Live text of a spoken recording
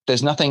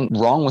there's nothing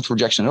wrong with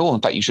rejection at all.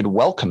 In fact, you should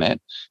welcome it,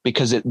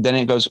 because then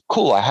it goes,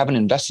 cool, I haven't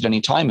invested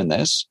any time in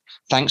this.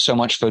 Thanks so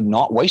much for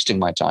not wasting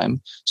my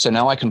time. So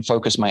now I can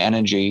focus my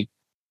energy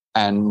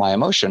and my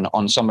emotion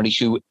on somebody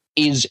who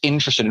is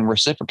interested in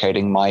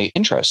reciprocating my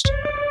interest.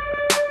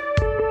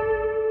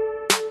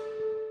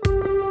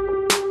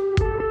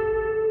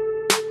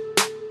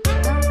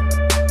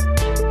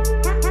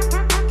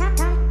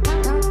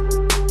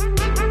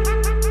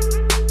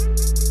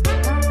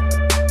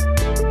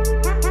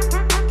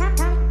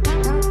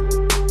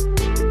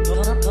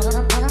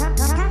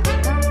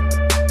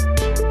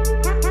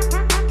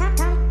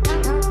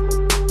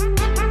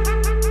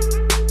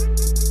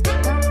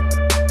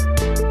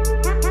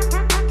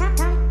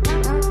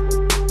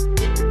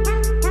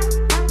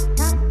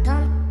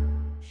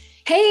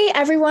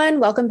 Everyone,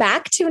 welcome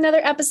back to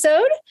another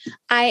episode.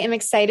 I am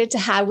excited to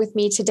have with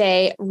me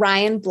today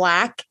Ryan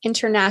Black,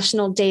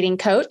 international dating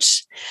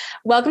coach.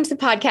 Welcome to the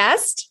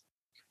podcast.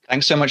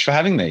 Thanks so much for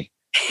having me.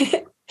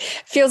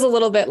 Feels a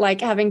little bit like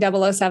having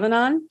 007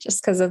 on,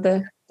 just because of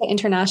the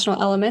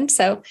international element.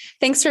 So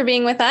thanks for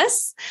being with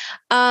us.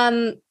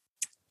 So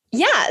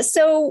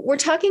we're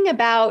talking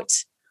about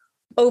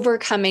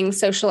overcoming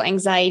social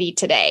anxiety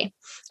today.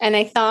 And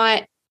I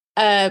thought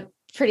a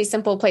pretty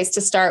simple place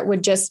to start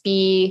would just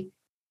be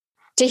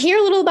to hear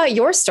a little about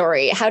your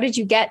story. How did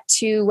you get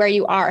to where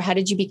you are? How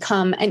did you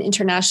become an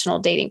international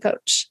dating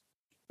coach?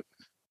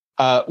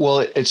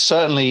 Well, it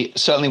certainly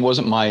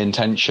wasn't my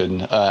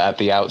intention at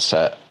the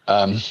outset.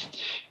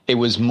 It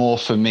was more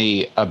for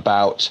me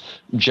about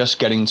just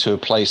getting to a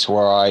place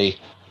where I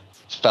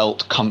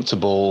felt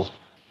comfortable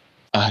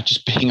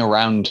just being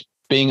around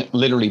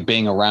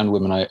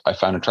women I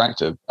found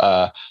attractive.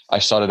 I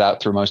started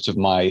out through most of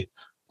my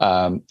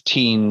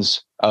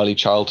teens, early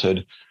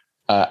childhood,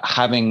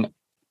 having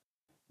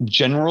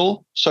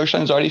general social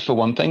anxiety for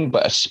one thing,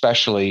 but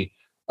especially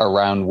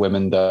around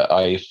women that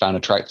I found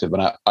attractive.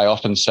 And I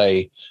often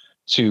say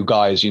to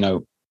guys,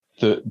 the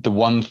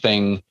one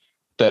thing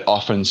that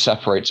often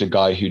separates a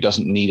guy who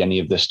doesn't need any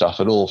of this stuff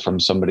at all from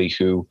somebody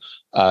who,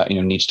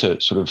 needs to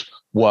sort of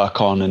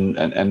work on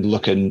and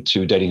look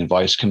into dating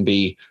advice can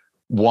be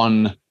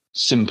one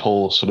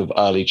simple sort of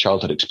early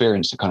childhood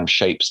experience that kind of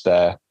shapes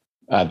their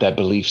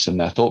beliefs and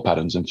their thought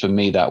patterns. And for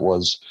me, that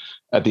was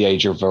at the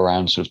age of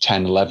around sort of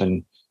 10,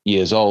 11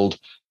 years old.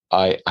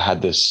 I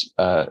had this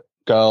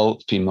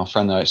female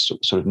friend that I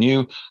sort of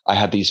knew. I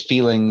had these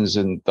feelings,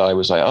 and I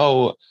was like,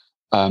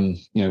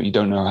 you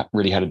don't know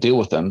really how to deal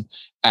with them.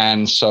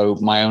 And so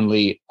my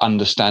only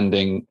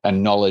understanding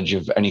and knowledge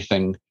of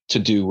anything to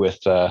do with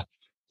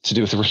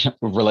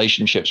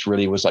relationships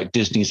really was like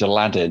Disney's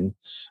Aladdin.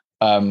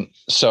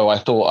 So I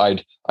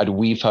thought I'd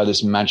weave her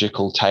this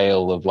magical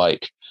tale of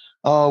like,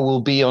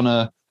 I'll be on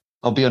a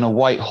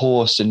white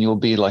horse and you'll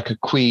be like a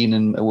queen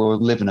and we'll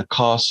live in a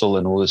castle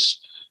and all this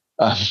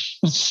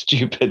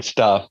stupid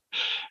stuff.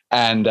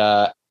 And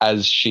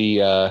as she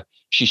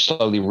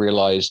slowly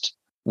realized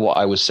what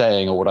I was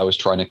saying or what I was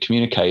trying to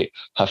communicate,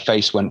 her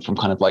face went from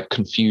kind of like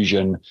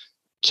confusion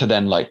to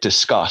then like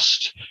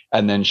disgust.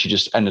 And then she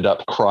just ended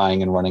up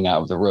crying and running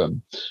out of the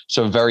room.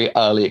 So a very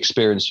early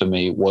experience for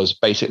me was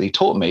basically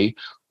taught me,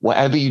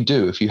 whatever you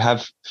do, if you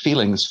have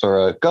feelings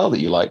for a girl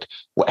that you like,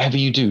 whatever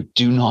you do,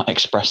 do not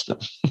express them.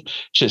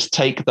 Just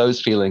take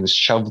those feelings,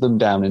 shove them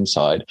down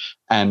inside,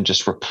 and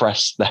just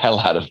repress the hell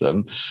out of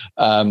them.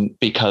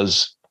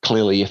 Because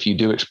clearly, if you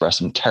do express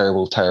them,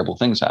 terrible, terrible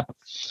things happen.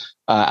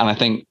 And I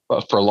think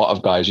for a lot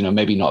of guys,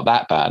 maybe not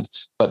that bad,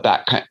 but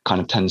that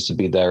kind of tends to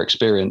be their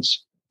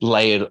experience,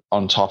 layered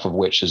on top of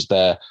which is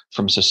there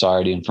from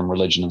society and from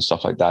religion and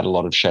stuff like that, a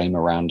lot of shame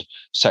around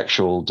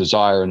sexual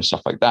desire and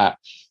stuff like that.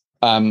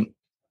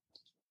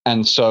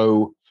 And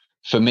so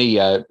for me,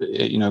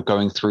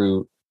 going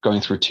through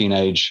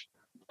teenage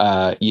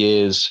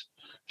years,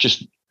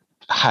 just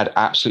had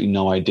absolutely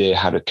no idea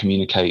how to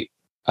communicate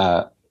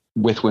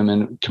with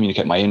women,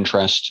 communicate my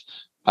interest.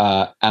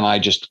 And I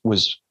just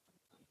was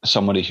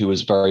somebody who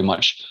was very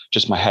much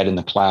just my head in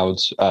the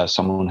clouds,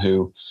 someone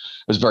who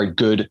was very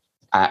good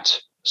at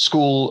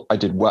school. I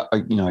did well, I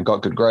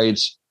got good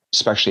grades,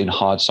 especially in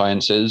hard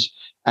sciences,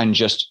 and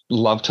just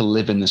loved to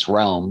live in this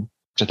realm,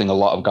 which I think a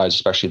lot of guys,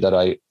 especially that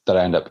I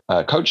end up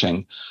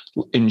coaching,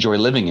 enjoy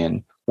living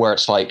in, where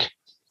it's like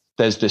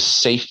there's this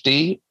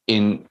safety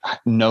in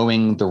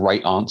knowing the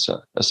right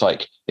answer. It's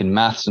like in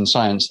maths and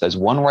science, there's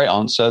one right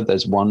answer,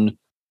 there's one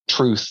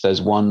truth,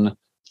 there's one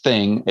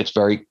thing. It's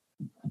very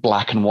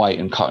black and white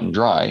and cut and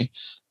dry.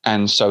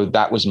 And so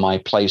that was my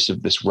place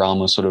of this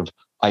realm of sort of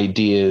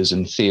ideas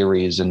and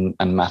theories and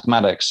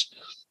mathematics,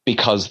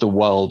 because the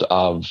world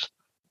of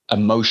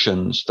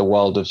emotions, the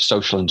world of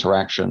social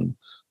interaction,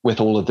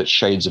 with all of its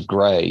shades of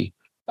gray,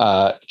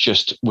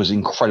 just was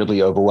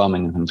incredibly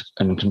overwhelming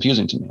and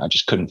confusing to me. I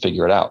just couldn't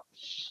figure it out.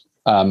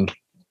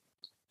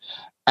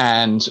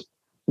 And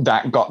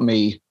that got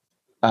me,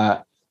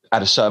 at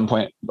a certain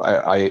point,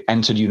 I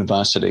entered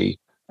university,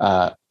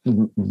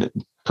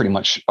 pretty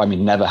much,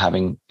 never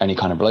having any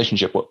kind of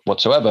relationship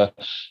whatsoever,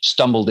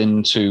 stumbled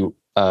into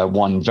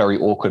one very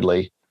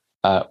awkwardly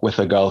with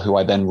a girl who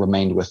I then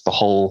remained with the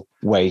whole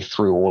way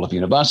through all of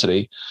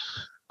university,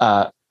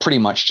 pretty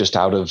much just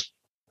out of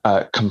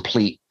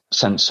complete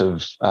sense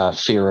of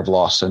fear of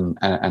loss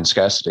and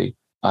scarcity.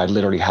 I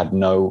literally had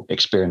no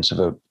experience of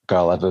a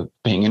girl ever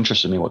being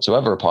interested in me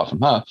whatsoever, apart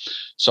from her.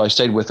 So I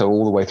stayed with her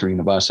all the way through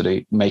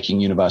university, making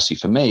university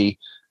for me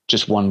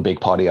just one big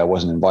party I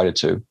wasn't invited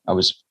to. I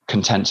was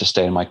content to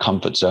stay in my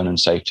comfort zone and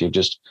safety of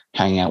just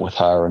hanging out with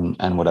her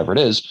and whatever it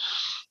is.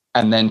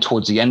 And then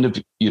towards the end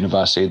of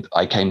university,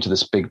 I came to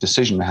this big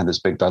decision. I had this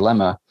big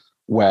dilemma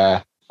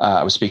where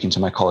I was speaking to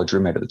my college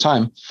roommate at the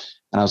time.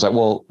 And I was like,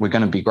 well, we're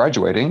going to be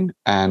graduating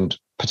and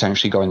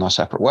potentially going our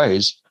separate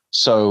ways.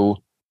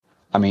 So,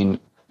 I mean,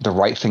 the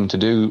right thing to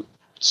do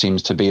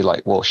seems to be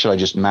like, well, should I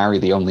just marry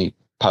the only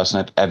person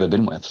I've ever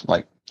been with?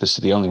 Like, this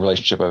is the only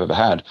relationship I've ever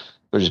had.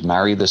 Or just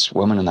marry this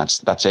woman and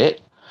that's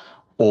it?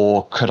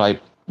 Or could I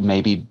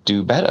maybe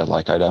do better?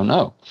 Like, I don't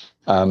know.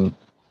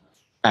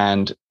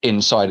 And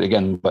inside,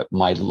 again, but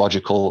my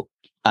logical,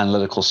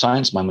 analytical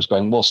science mind was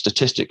going, well,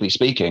 statistically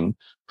speaking,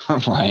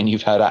 Ryan,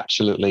 you've had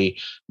absolutely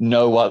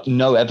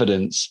no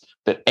evidence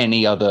that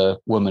any other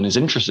woman is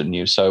interested in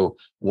you. So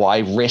why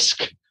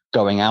risk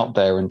going out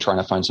there and trying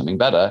to find something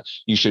better?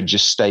 You should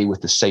just stay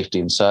with the safety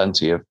and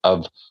certainty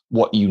of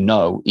what you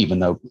know, even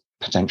though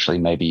potentially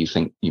maybe you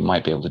think you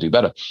might be able to do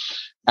better.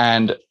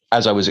 And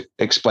as I was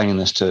explaining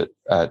this to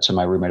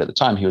my roommate at the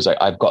time, he was like,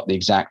 I've got the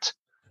exact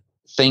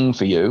thing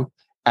for you.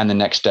 And the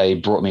next day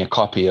brought me a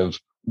copy of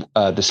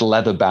this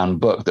leather-bound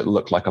book that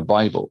looked like a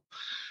Bible.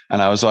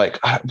 And I was like,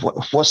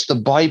 what's the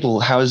Bible?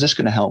 How is this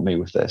going to help me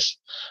with this?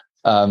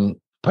 But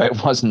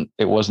it wasn't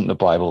the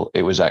Bible.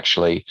 It was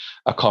actually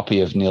a copy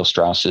of Neil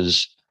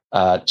Strauss's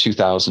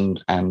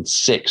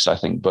 2006, I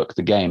think, book,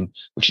 The Game,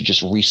 which had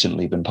just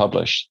recently been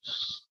published.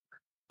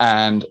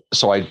 And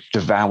so I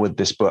devoured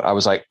this book.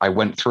 I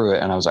went through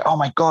it and I was like, oh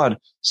my God,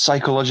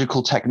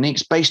 psychological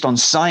techniques based on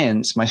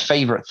science, my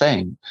favorite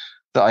thing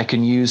that I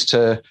can use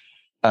to,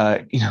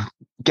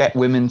 get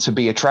women to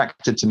be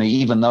attracted to me,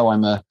 even though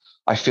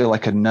I feel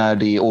like a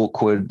nerdy,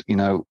 awkward,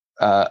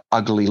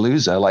 ugly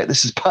loser. Like,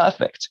 this is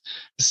perfect.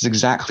 This is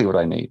exactly what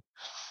I need.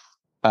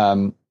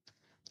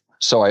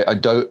 So I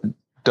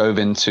dove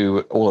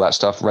into all of that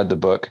stuff, read the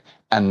book.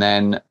 And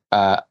then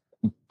a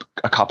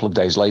couple of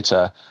days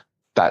later,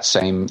 that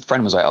same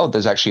friend was like, oh,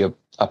 there's actually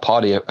a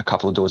party a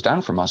couple of doors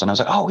down from us. And I was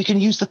like, oh, we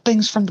can use the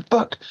things from the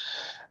book.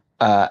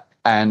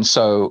 And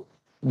so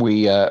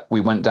we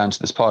went down to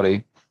this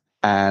party,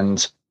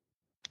 and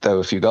there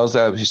were a few girls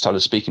there. She started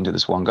speaking to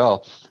this one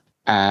girl,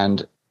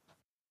 and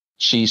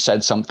she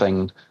said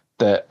something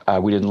that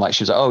we didn't like.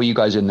 She was like, oh, you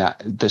guys in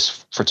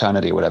this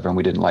fraternity or whatever. And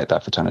we didn't like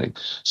that fraternity.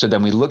 So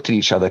then we looked at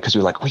each other because we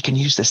were like, we can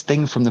use this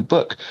thing from the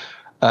book.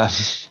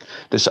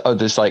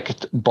 This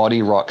like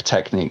body rock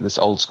technique, this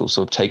old school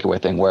sort of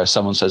takeaway thing where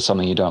someone says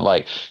something you don't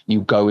like,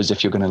 you go as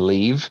if you're going to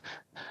leave.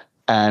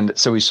 And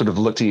so we sort of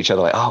looked at each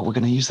other like, oh, we're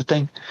going to use the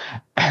thing.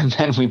 And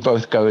then we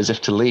both go as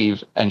if to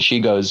leave. And she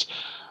goes,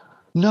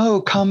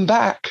 no, come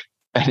back.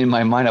 And in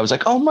my mind, I was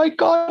like, oh my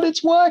God,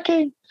 it's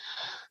working.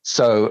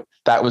 So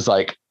that was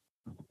like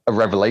a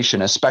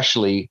revelation,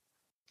 especially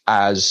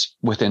as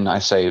within, I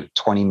say,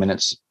 20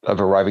 minutes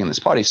of arriving at this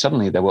party,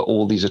 suddenly there were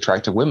all these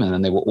attractive women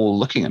and they were all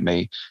looking at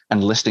me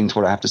and listening to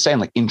what I have to say and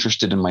like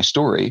interested in my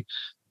story.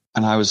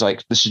 And I was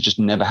like, this has just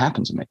never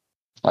happened to me.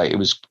 Like, it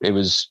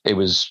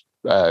was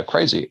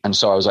crazy. And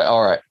so I was like,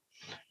 all right,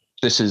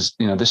 this is,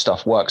 this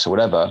stuff works or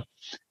whatever.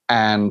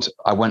 And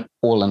I went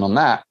all in on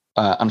that.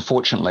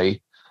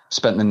 Unfortunately,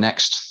 spent the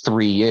next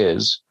 3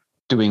 years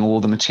doing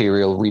all the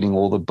material, reading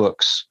all the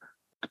books,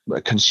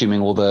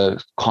 consuming all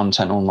the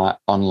content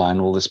online,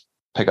 all this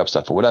pickup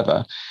stuff or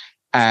whatever,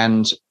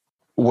 and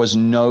was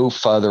no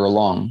further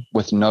along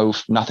with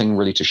nothing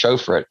really to show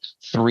for it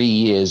 3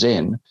 years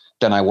in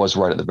than I was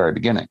right at the very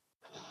beginning.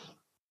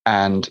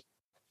 And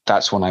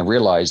that's when I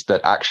realized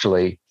that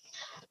actually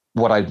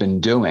what I'd been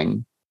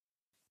doing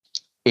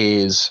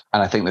is,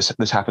 and I think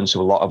this happens to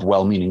a lot of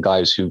well-meaning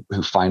guys who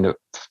find out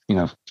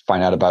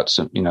about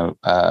some,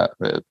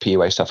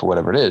 PUA stuff or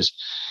whatever it is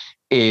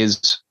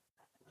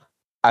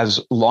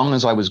as long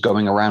as I was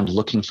going around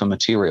looking for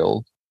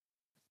material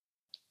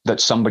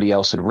that somebody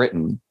else had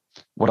written,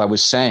 what I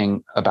was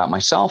saying about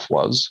myself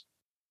was,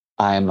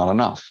 I am not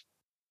enough.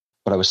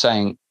 What I was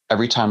saying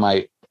every time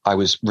I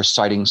was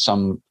reciting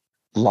some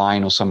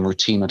line or some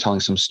routine or telling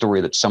some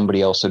story that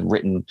somebody else had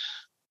written,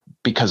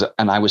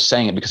 and I was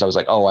saying it because I was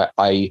like, oh,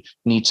 I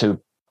need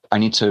to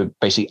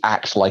basically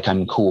act like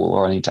I'm cool,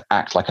 or I need to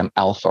act like I'm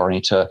alpha, or I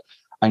need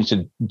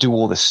to do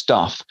all this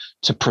stuff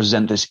to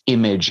present this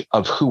image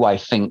of who I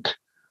think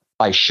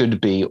I should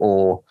be,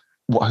 or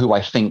who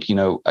I think,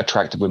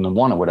 attractive women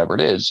want, or whatever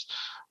it is.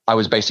 I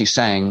was basically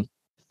saying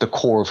the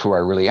core of who I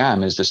really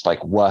am is this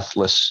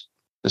worthless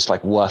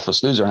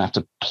loser, and I have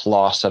to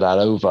plaster that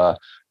over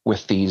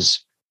with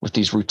these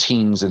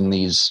routines and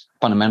these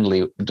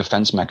fundamentally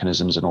defense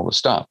mechanisms and all this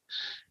stuff.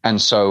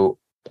 And so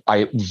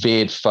I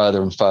veered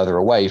further and further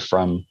away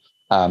from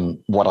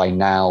what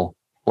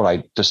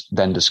I just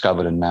then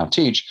discovered and now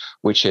teach,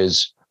 which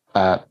is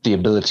the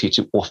ability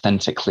to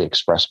authentically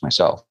express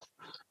myself.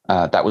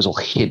 That was all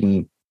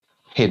hidden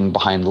hidden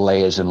behind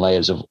layers and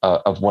layers of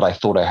what I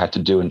thought I had to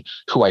do and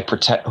who I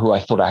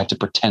thought I had to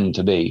pretend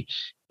to be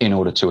in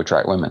order to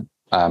attract women.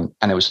 And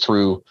it was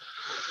through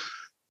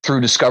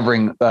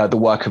discovering the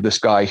work of this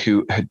guy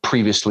who had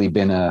previously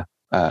been a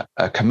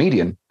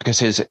comedian, because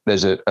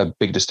there's a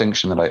big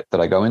distinction that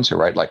I go into,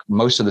 right? Like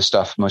most of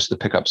the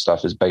pickup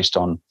stuff is based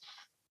on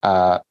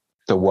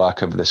the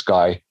work of this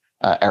guy,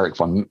 Eric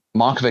von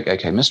Markovic,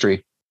 aka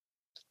Mystery,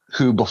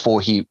 who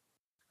before he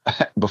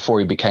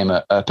became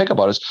a pickup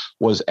artist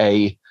was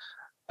a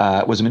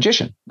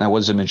magician. Now, what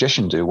does a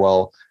magician do?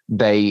 Well,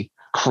 they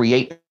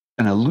create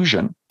an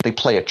illusion. They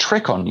play a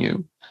trick on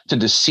you to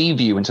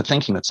deceive you into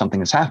thinking that something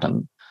has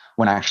happened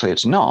when actually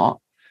it's not,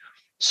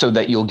 so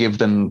that you'll give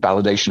them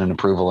validation and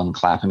approval and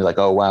clap and be like,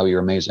 oh, wow, you're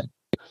amazing.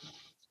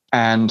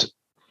 And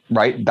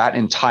right,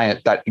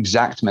 that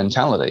exact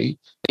mentality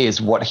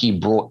is what he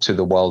brought to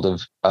the world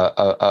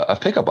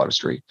of pickup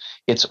artistry.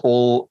 It's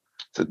all,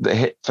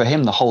 for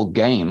him, the whole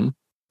game,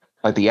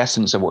 like the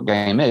essence of what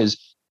game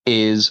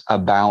is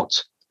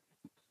about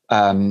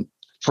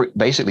for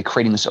basically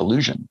creating this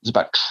illusion. It's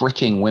about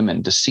tricking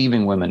women,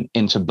 deceiving women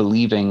into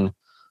believing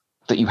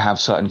that you have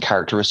certain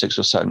characteristics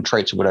or certain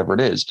traits or whatever it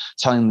is,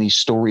 telling these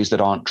stories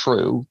that aren't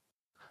true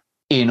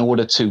in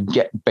order to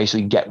get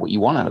what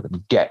you want out of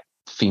them, get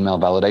female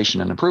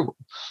validation and approval.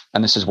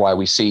 And this is why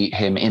we see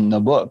him in the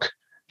book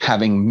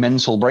having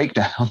mental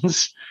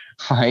breakdowns,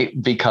 right?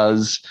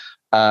 Because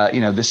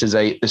this is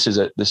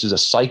a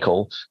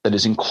cycle that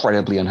is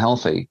incredibly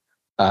unhealthy,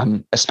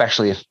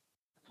 especially if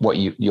what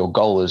your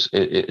goal is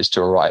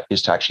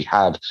to actually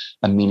have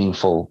a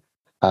meaningful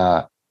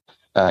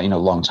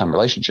long-term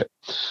relationship.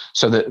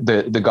 So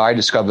the guy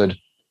discovered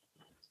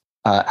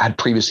had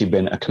previously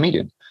been a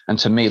comedian. And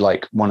to me,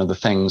 like one of the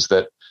things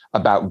that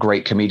about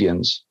great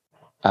comedians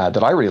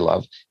that I really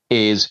love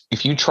is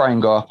if you try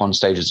and go up on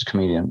stage as a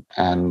comedian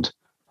and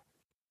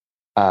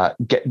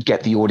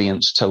get the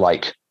audience to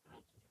like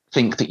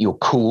think that you're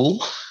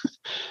cool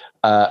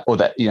or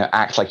that,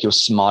 act like you're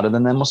smarter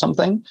than them or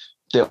something,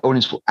 the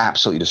audience will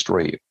absolutely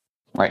destroy you.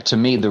 Right. To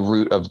me, the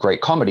root of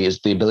great comedy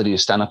is the ability to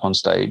stand up on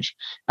stage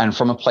and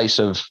from a place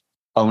of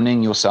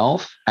owning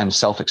yourself and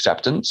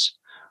self-acceptance,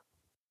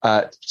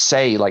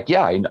 say like,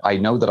 yeah, I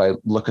know that I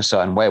look a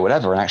certain way or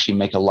whatever, and actually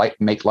make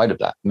light of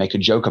that, make a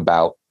joke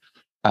about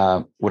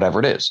whatever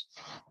it is.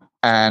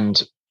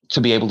 And to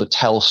be able to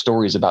tell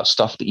stories about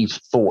stuff that you've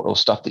thought or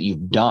stuff that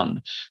you've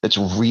done that's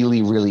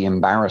really, really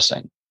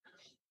embarrassing.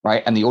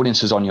 Right. And the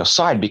audience is on your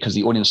side because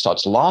the audience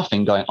starts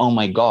laughing, going, oh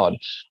my God,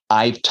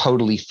 I've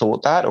totally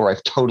thought that, or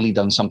I've totally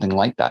done something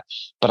like that,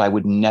 but I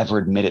would never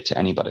admit it to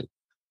anybody.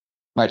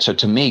 Right. So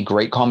to me,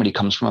 great comedy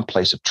comes from a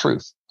place of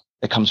truth.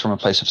 It comes from a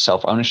place of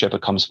self-ownership.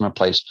 It comes from a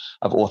place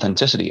of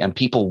authenticity, and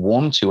people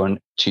warm to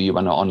you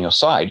and are on your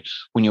side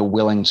when you're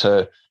willing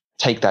to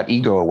take that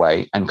ego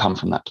away and come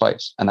from that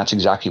place. And that's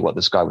exactly what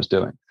this guy was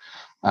doing.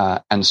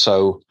 And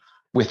so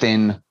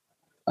within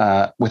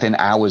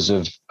hours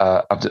of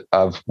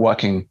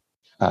working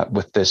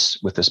with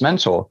this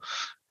mentor,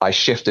 I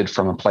shifted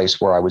from a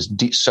place where I was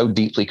so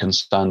deeply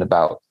concerned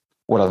about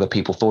what other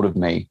people thought of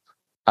me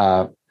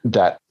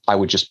that I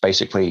would just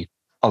basically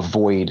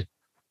avoid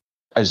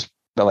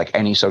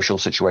any social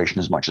situation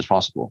as much as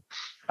possible,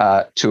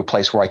 to a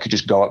place where I could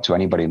just go up to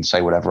anybody and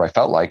say whatever I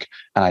felt like,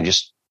 and I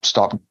just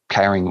stopped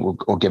caring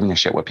or giving a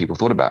shit what people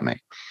thought about me.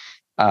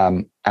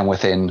 And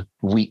within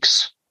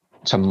weeks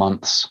to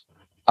months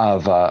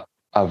of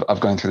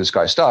going through this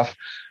guy's stuff,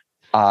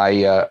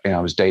 I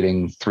was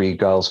dating 3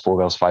 girls, 4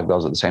 girls, 5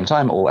 girls at the same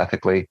time, all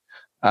ethically,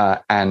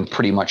 and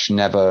pretty much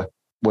never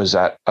was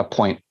at a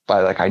point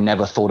I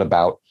never thought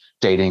about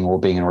dating or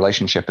being in a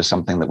relationship as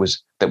something that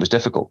was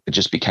difficult. It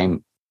just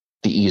became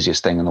the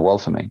easiest thing in the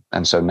world for me.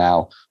 And so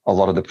now a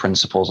lot of the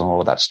principles and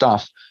all of that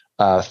stuff,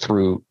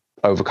 through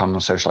overcoming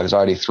social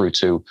anxiety, through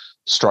to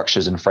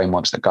structures and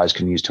frameworks that guys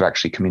can use to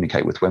actually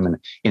communicate with women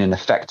in an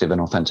effective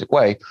and authentic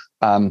way.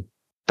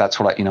 That's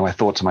what I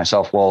thought to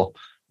myself, well,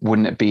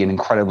 wouldn't it be an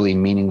incredibly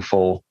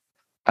meaningful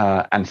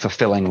and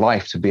fulfilling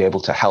life to be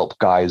able to help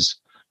guys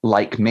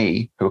like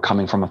me who are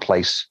coming from a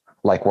place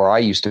like where I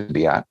used to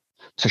be at,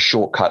 to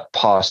shortcut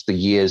past the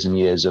years and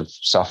years of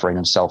suffering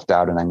and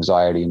self-doubt and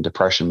anxiety and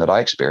depression that I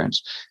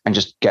experienced, and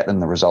just get them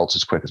the results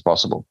as quick as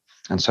possible.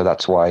 And so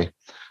that's why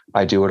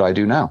I do what I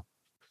do now.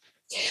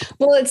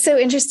 Well, it's so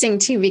interesting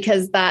too,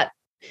 because that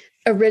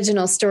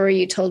original story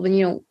you told when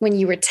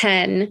you were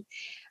 10,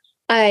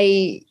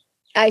 I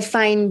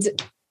find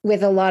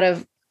with a lot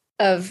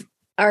of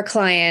our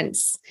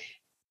clients,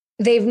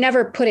 they've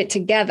never put it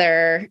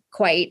together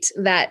quite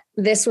that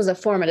this was a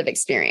formative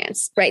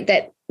experience, right?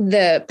 That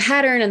the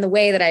pattern and the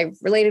way that I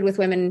related with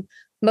women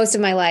most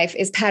of my life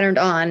is patterned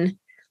on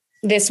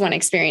this one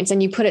experience.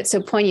 And you put it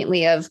so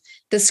poignantly of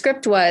the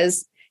script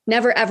was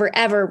never, ever,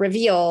 ever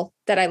reveal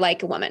that I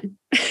like a woman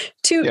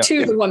to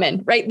the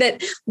woman, right?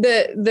 That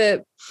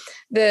the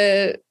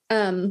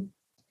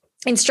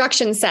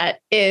instruction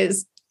set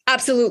is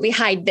absolutely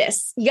hide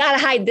this. You got to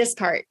hide this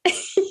part.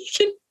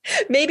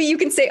 Maybe you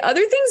can say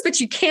other things, but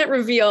you can't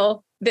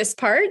reveal this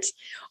part,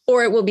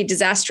 or it will be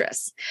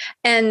disastrous.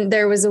 And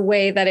there was a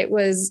way that it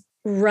was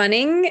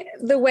running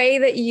the way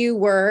that you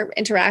were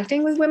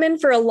interacting with women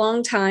for a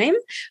long time,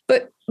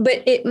 but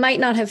it might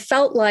not have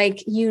felt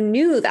like you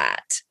knew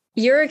that.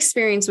 Your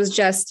experience was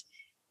just,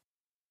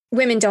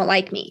 women don't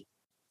like me,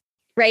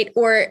 right?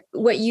 Or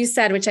what you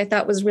said, which I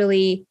thought was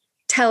really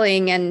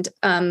telling and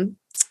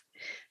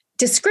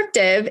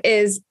descriptive,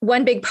 is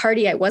one big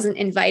party I wasn't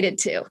invited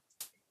to,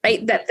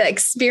 right? That the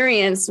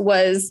experience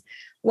was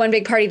one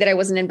big party that I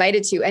wasn't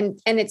invited to. And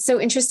it's so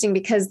interesting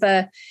because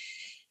the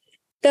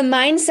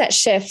mindset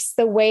shifts,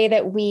 the way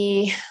that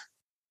we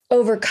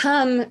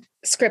overcome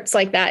scripts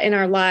like that in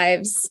our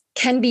lives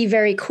can be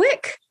very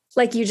quick,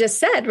 like you just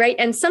said, right?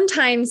 And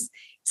sometimes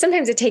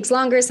it takes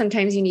longer.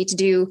 Sometimes you need to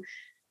do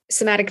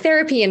somatic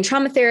therapy and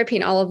trauma therapy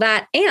and all of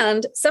that.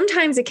 And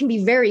sometimes it can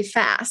be very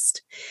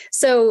fast.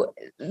 So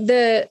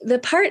the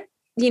part,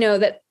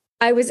 that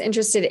I was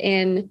interested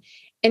in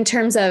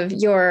terms of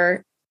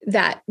the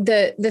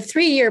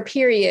 3-year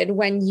period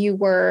when you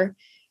were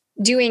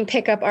doing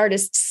pickup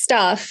artist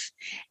stuff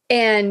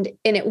and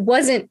it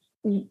wasn't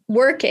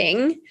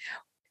working.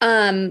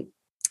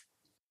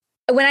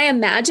 When I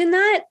imagine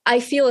that, I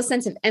feel a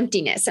sense of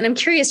emptiness. And I'm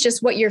curious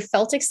just what your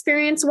felt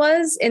experience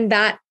was in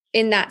that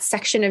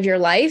section of your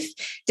life.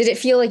 Did it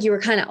feel like you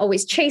were kind of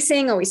always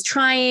chasing, always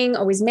trying,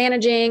 always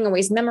managing,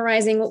 always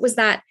memorizing? What was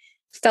that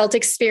felt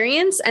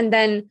experience? And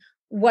then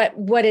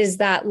what is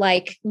that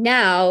like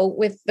now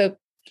with the,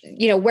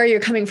 where you're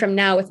coming from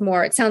now with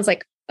more, it sounds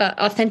like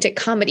authentic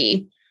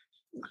comedy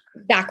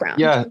background.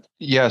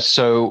 Yeah.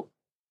 So,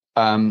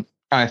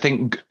 I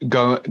think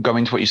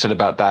going to what you said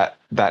about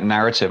that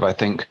narrative, I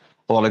think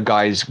a lot of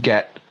guys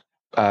get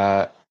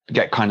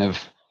kind of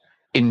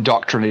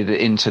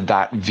indoctrinated into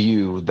that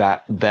view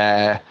that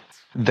their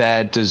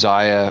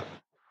desire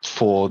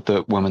for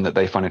the woman that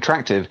they find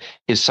attractive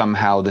is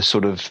somehow this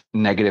sort of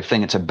negative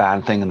thing. It's a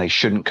bad thing and they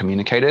shouldn't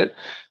communicate it.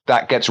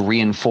 That gets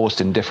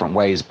reinforced in different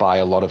ways by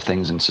a lot of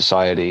things in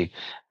society.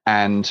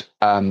 And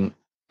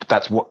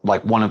that's what,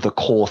 like, one of the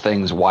core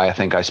things why I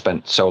think I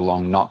spent so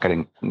long not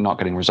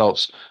getting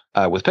results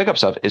with pickup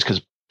stuff is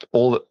because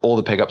all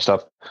the pickup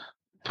stuff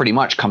pretty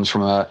much comes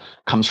from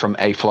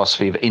a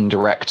philosophy of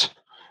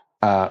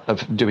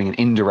doing an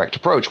indirect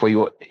approach where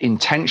you're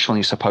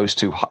intentionally supposed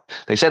to.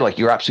 They said, like,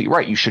 you're absolutely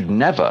right. You should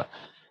never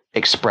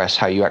express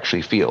how you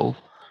actually feel,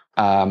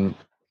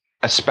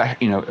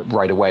 especially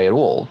right away at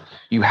all.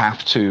 You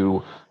have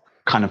to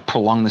kind of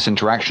prolong this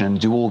interaction and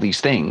do all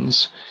these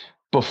things,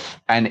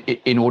 and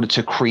in order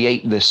to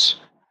create this.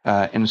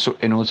 In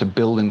order to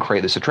build and create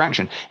this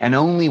attraction. And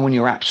only when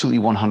you're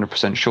absolutely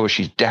 100% sure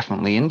she's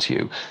definitely into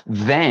you,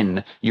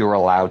 then you're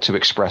allowed to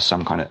express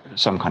some kind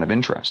of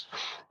interest.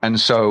 And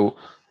so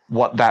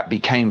what that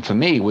became for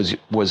me was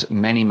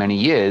many, many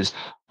years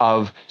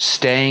of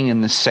staying in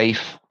the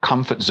safe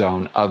comfort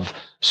zone of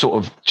sort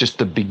of just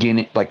the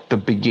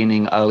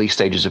beginning early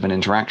stages of an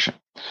interaction.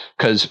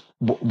 Because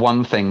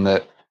one thing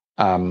that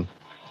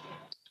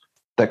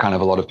kind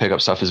of a lot of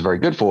pickup stuff is very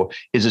good for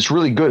is it's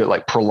really good at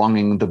like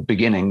prolonging the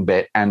beginning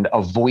bit and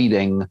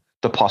avoiding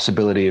the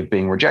possibility of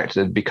being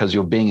rejected, because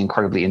you're being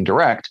incredibly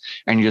indirect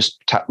and you just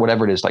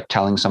whatever it is, like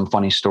telling some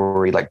funny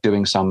story, like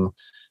doing some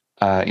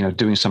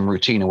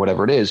routine or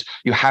whatever it is,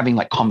 you're having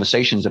like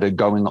conversations that are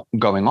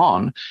going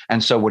on.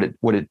 And so what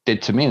it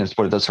did to me, and it's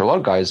what it does for a lot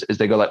of guys, is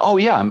they go like, oh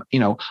yeah, I'm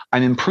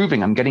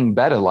improving, I'm getting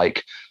better.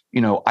 Like,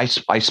 I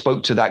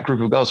spoke to that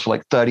group of girls for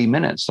like 30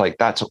 minutes. Like,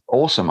 that's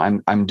awesome.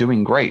 I'm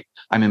doing great.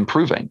 I'm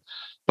improving.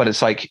 But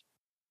it's like,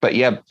 but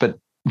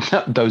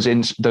those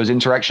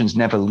interactions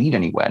never lead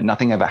anywhere.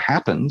 Nothing ever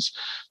happens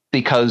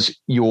because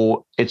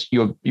you're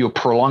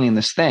prolonging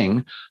this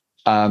thing,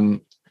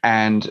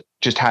 and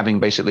just having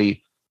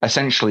basically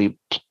essentially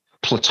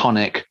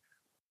platonic,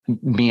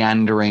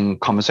 meandering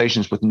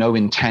conversations with no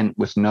intent,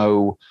 with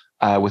no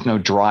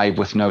drive,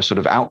 with no sort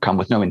of outcome,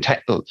 with no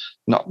intent,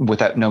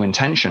 without no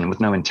intention, with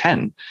no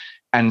intent.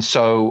 And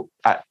so,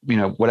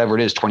 whatever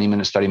it is, 20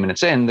 minutes, 30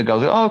 minutes in, the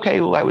girls go, oh,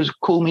 okay, well, that was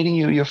cool meeting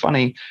you. You're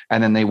funny.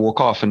 And then they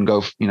walk off and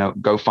go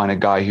find a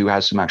guy who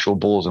has some actual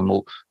balls and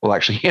will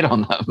actually hit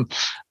on them.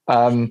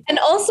 And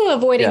also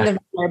avoiding the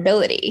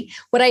vulnerability.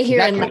 What I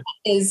hear in that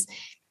is,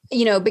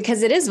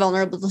 because it is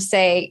vulnerable to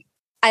say,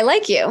 I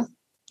like you,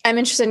 I'm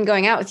interested in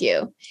going out with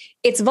you.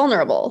 It's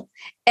vulnerable.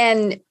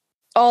 And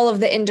all of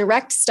the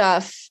indirect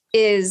stuff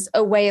is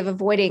a way of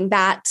avoiding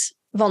that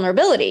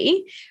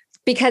vulnerability,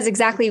 because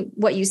exactly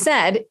what you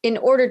said, in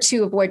order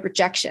to avoid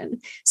rejection.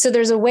 So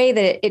there's a way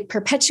that it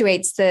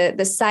perpetuates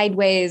the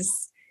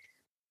sideways,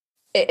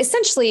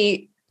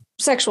 essentially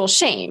sexual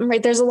shame,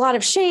 right? There's a lot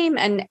of shame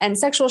and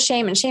sexual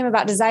shame and shame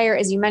about desire,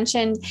 as you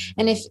mentioned.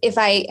 And if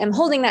I am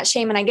holding that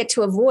shame and I get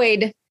to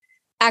avoid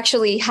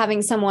actually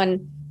having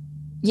someone,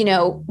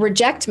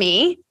 reject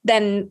me,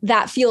 then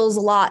that feels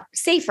a lot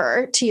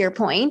safer, to your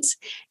point.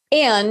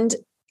 And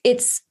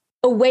it's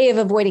a way of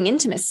avoiding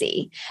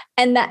intimacy.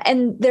 And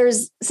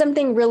there's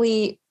something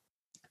really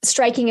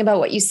striking about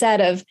what you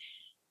said of,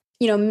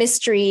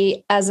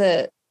 Mystery as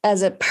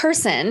a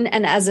person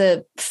and as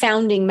a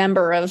founding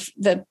member of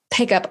the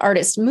pickup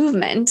artist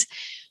movement.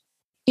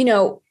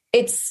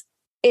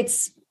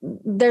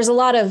 there's a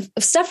lot of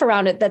stuff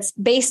around it that's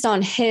based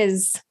on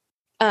his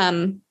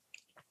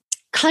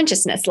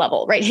consciousness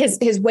level, right?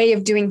 His way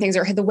of doing things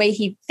or the way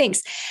he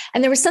thinks.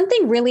 And there was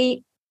something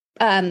really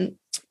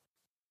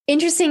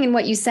interesting in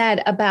what you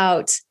said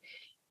about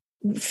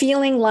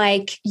feeling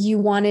like you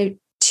wanted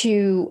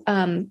to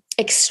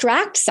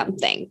extract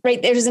something,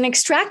 right? There's an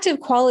extractive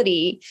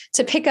quality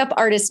to pickup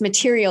artist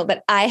material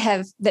that I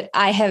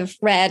have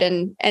read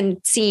and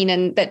seen,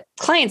 and that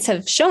clients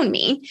have shown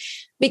me,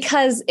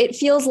 because it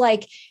feels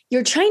like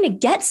you're trying to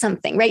get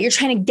something, right? You're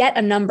trying to get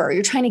a number,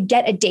 you're trying to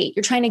get a date,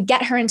 you're trying to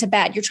get her into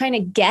bed, you're trying to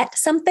get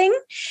something.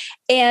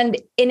 And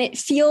it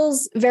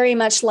feels very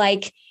much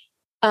like,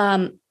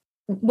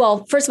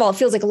 well, first of all, it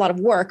feels like a lot of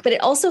work, but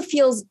it also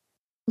feels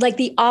like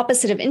the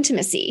opposite of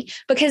intimacy,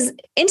 because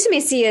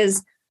intimacy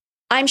is,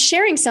 I'm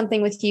sharing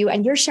something with you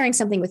and you're sharing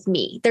something with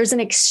me. There's an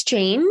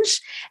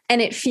exchange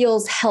and it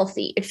feels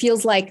healthy. It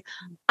feels like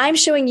I'm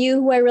showing you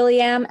who I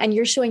really am and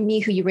you're showing me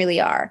who you really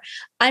are.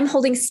 I'm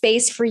holding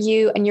space for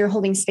you and you're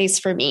holding space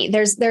for me.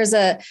 There's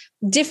a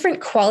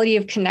different quality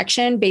of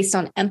connection based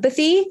on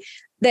empathy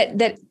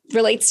that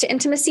relates to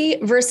intimacy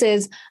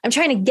versus I'm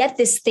trying to get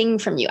this thing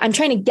from you. I'm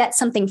trying to get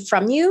something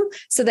from you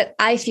so that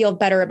I feel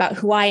better about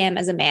who I am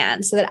as a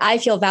man, so that I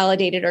feel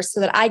validated, or so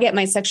that I get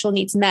my sexual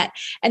needs met.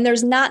 And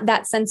there's not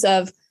that sense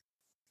of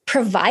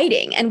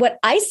providing. And what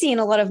I see in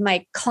a lot of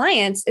my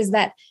clients is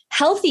that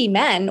healthy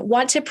men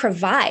want to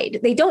provide.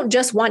 They don't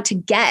just want to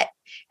get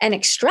and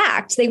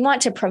extract. They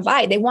want to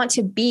provide. They want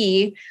to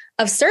be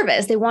of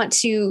service. They want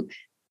to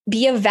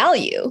be of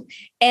value.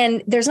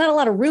 And there's not a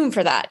lot of room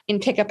for that in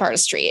pickup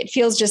artistry. It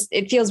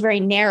feels very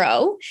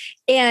narrow.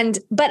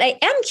 But I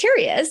am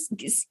curious,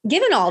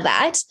 given all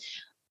that,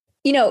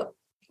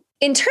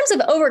 in terms of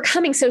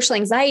overcoming social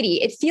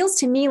anxiety, it feels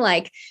to me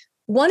like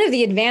one of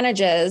the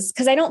advantages,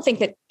 because I don't think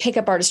that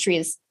pickup artistry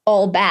is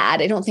all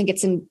bad. I don't think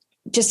it's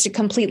just a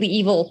completely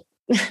evil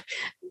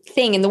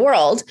thing in the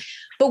world.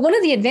 But one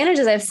of the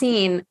advantages I've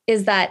seen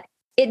is that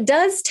it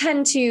does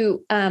tend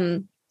to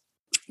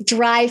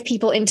drive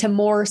people into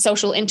more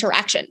social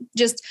interaction.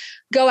 Just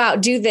go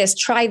out, do this,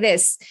 try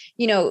this.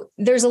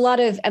 There's a lot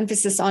of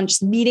emphasis on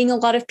just meeting a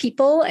lot of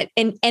people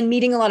and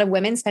meeting a lot of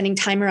women, spending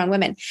time around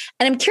women.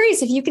 And I'm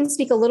curious if you can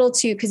speak a little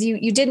to, because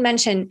you did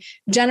mention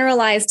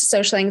generalized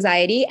social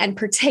anxiety, and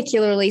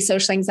particularly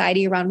social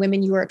anxiety around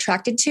women you were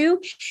attracted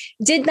to.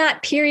 Did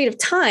that period of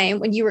time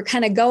when you were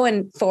kind of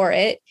going for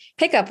it,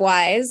 pickup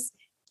wise,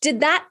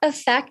 did that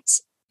affect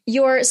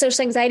your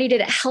social anxiety?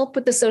 Did it help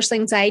with the social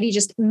anxiety,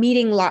 just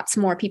meeting lots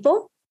more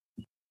people?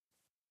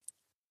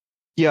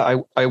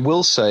 Yeah, I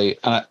will say,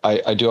 and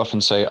I do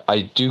often say,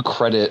 I do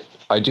credit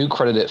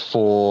it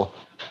for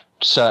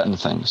certain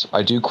things.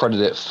 I do credit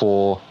it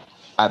for,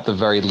 at the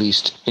very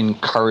least,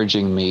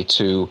 encouraging me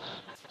to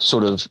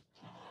sort of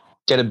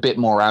get a bit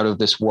more out of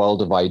this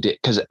world of idea.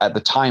 Because at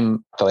the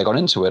time that I got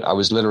into it, I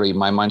was literally,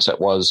 my mindset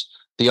was,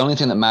 the only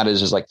thing that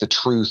matters is like the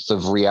truth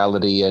of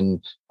reality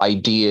and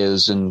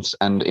ideas and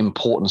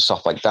important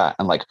stuff like that.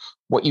 And like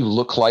what you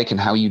look like and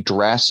how you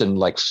dress and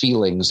like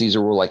feelings, these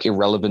are all like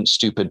irrelevant,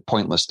 stupid,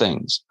 pointless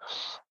things.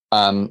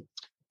 And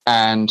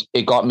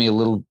it got me a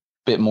little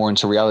bit more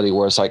into reality,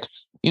 where it's like,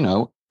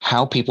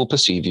 how people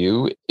perceive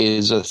you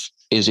is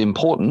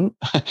important.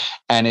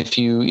 And if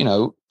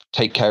you,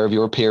 take care of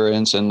your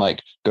appearance and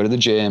like go to the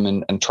gym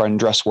and try and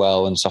dress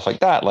well and stuff like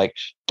that, like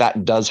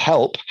that does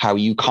help how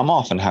you come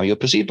off and how you're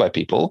perceived by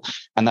people.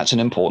 And that's an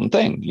important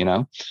thing,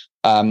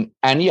 and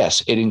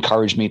yes, it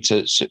encouraged me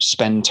to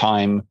spend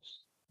time,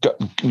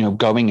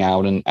 going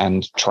out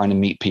and trying to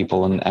meet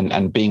people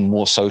and being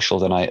more social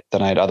than I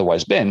had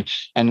otherwise been.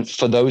 And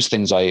for those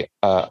things, I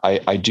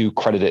do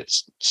credit it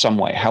some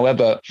way.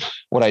 However,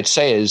 what I'd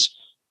say is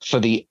for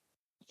the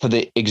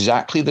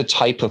exactly the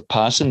type of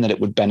person that it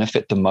would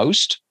benefit the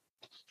most,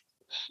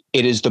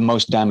 it is the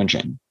most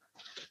damaging.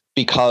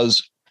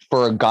 Because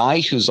for a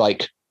guy who's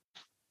like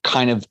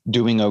kind of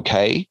doing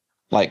okay,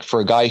 like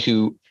for a guy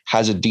who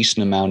has a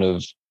decent amount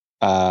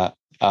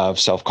of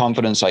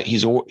self-confidence, like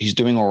he's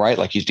doing all right,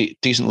 like he's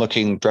decent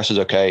looking, dresses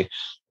okay,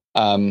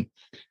 then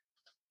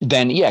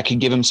yeah, I can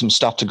give him some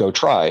stuff to go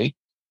try,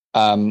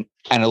 and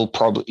he'll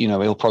probably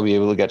be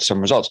able to get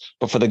some results.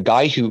 But for the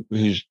guy who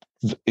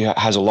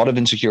has a lot of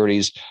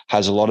insecurities,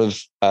 has a lot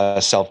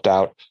of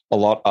self-doubt, a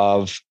lot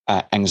of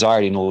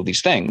anxiety and all of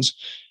these things,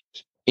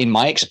 in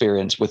my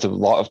experience with a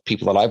lot of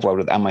people that I've worked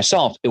with and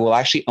myself, it will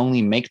actually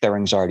only make their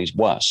anxieties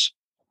worse.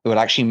 It'll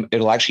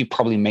actually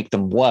probably make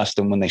them worse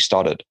than when they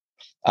started.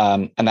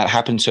 And that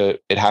happened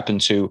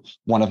to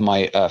one of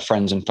my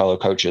friends and fellow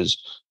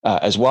coaches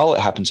as well.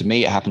 It happened to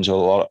me. It happened to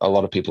a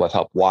lot of people I've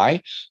helped.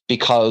 Why?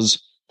 Because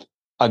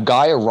a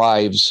guy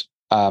arrives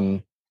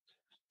on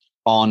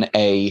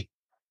a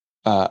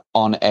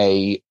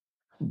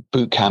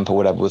boot camp or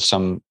whatever with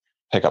some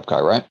pickup guy,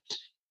 right?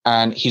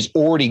 And he's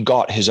already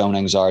got his own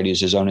anxieties,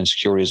 his own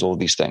insecurities, all of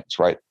these things,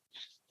 right?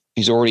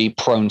 He's already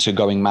prone to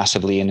going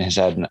massively in his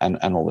head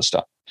and all this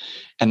stuff.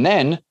 And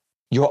then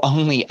you're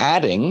only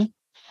adding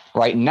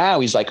right? Now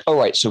he's like, all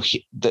right. So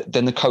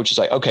then the coach is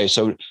like, okay,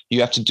 so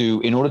you have to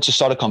do, in order to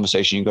start a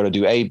conversation, you've got to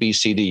do A, B,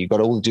 C, D. You've got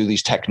to all do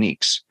these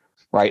techniques,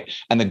 right?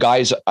 And the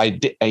guy's,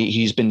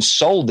 he's been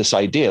sold this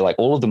idea, like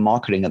all of the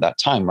marketing at that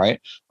time,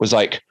 right, was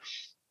like,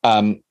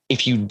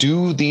 if you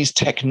do these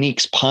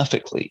techniques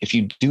perfectly, if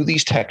you do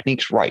these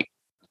techniques right,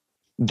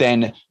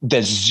 then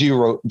then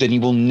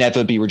you will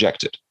never be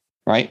rejected,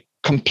 right?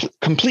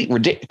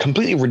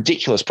 Completely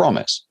ridiculous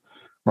promise,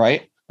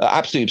 right?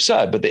 Absolutely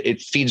absurd, but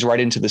it feeds right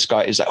into this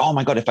guy. Is like, oh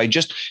my God, if I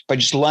just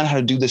learn how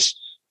to do this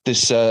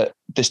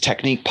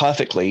technique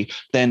perfectly,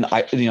 then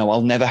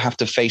I'll never have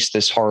to face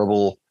this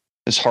horrible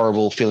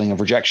feeling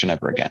of rejection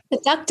ever again.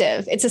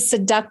 Seductive. It's a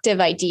seductive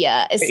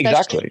idea.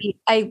 Exactly.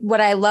 What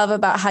I love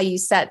about how you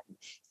set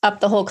up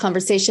the whole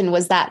conversation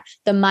was that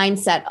the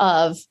mindset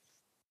of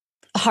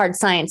hard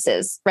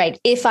sciences, right?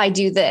 If I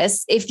do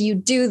this, if you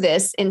do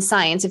this in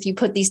science, if you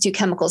put these two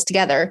chemicals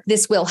together,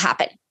 this will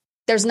happen.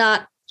 There's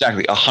not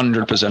exactly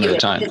 100% of the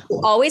time. This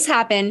will always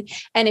happen.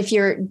 And if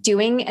you're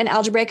doing an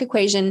algebraic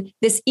equation,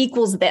 this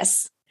equals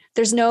this.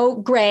 There's no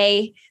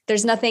gray.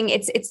 There's nothing.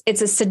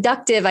 It's a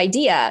seductive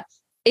idea.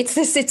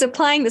 It's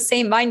applying the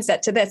same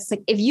mindset to this.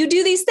 Like, if you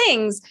do these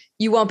things,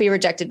 you won't be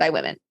rejected by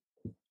women.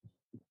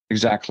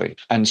 Exactly.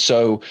 And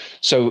so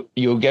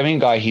you're giving a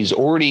guy, he's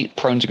already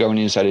prone to going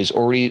in his head. He's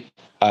already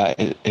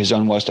his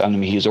own worst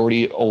enemy. He's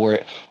already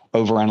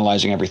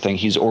overanalyzing everything.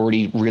 He's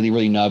already really,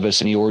 really nervous,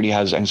 and he already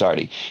has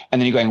anxiety.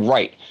 And then you're going,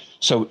 right.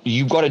 So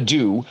you've got to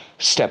do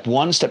step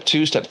 1, step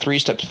 2, step 3,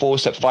 step 4,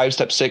 step 5,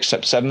 step 6,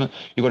 step 7.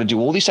 You've got to do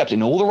all these steps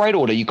in all the right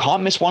order. You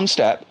can't miss one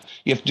step.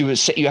 You have to do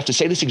it. You have to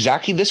say this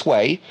exactly this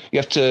way. You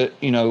have to,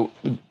 blah,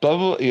 blah,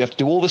 blah. You have to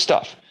do all this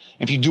stuff.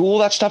 If you do all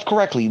that stuff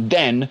correctly,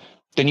 then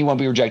you won't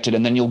be rejected.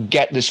 And then you'll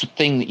get this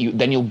thing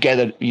you'll get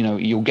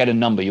a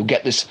number. You'll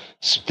get this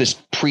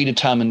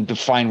predetermined,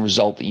 defined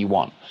result that you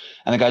want.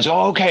 And the guy's,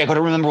 oh, okay, I got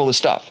to remember all this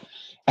stuff.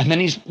 And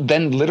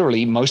then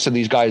literally most of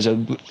these guys are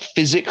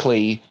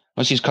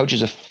most of these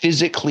coaches are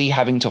physically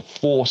having to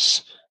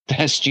force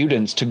their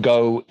students to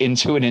go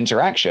into an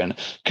interaction,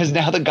 because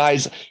now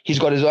he's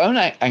got his own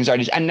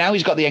anxieties, and now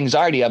he's got the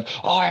anxiety of,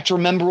 oh, I have to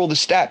remember all the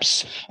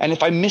steps, and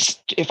if I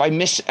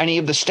miss any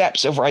of the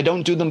steps, or I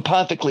don't do them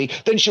perfectly,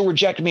 then she'll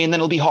reject me, and then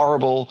it'll be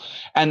horrible.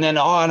 And then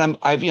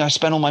I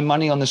spent all my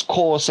money on this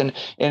course, and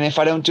if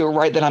I don't do it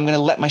right, then I'm going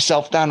to let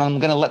myself down. I'm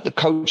going to let the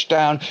coach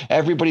down.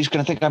 Everybody's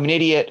going to think I'm an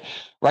idiot.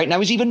 Right now,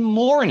 he's even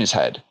more in his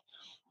head,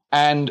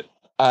 and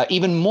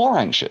even more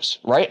anxious,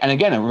 right? And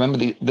again, I remember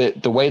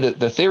the way that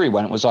the theory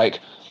went was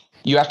like,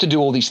 you have to do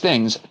all these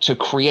things to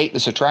create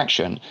this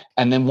attraction.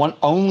 And then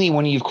only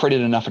when you've created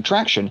enough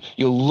attraction,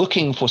 you're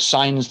looking for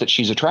signs that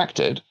she's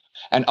attracted.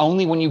 And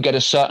only when you get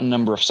a certain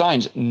number of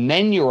signs,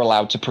 then you're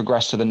allowed to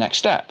progress to the next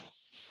step.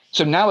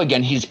 So now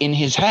again, he's in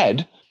his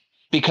head,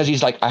 because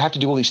he's like, I have to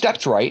do all these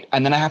steps right.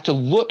 And then I have to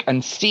look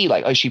and see,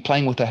 like, is she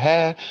playing with her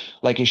hair?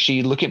 Like, is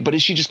she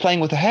just playing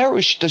with her hair? Or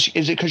is it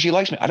because she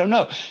likes me? I don't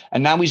know.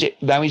 And now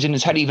he's in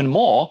his head even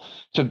more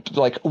to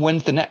like,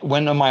 when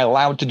am I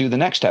allowed to do the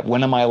next step?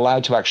 When am I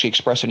allowed to actually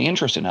express any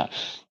interest in her?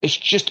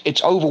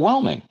 It's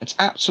overwhelming. It's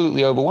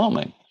absolutely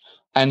overwhelming.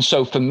 And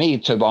so for me,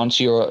 to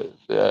answer your,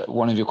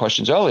 one of your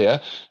questions earlier,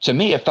 to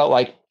me, it felt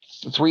like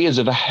 3 years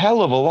of a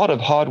hell of a lot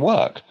of hard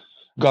work,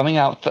 going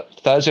out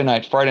Thursday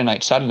night, Friday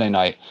night, Saturday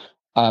night,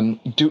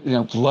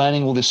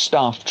 learning all this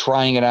stuff,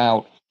 trying it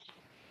out,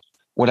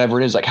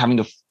 whatever it is, like having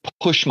to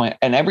push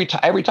every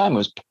time I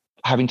was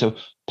having to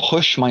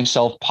push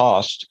myself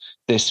past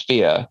this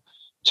fear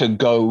to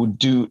go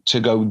do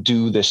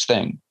this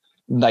thing.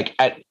 Like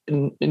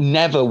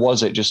never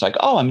was it just like,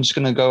 oh, I'm just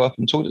going to go up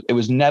and talk. It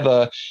was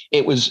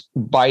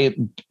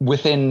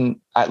within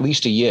at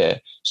least a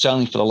year,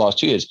 certainly for the last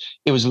 2 years,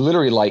 it was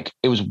literally like,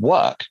 it was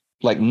work.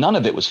 Like none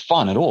of it was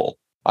fun at all.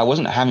 I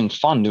wasn't having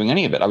fun doing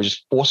any of it. I was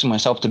just forcing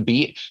myself to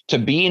be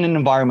in an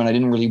environment I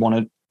didn't really want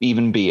to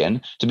even be in,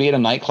 to be at a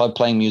nightclub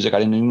playing music I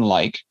didn't even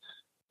like,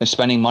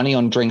 spending money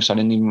on drinks I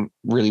didn't even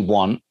really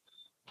want,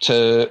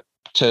 to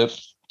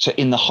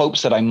in the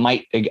hopes that I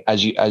might,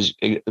 as you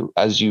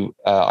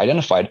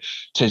identified,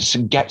 to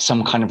get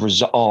some kind of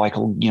result. Oh,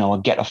 I'll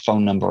get a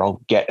phone number.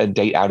 I'll get a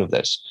date out of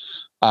this.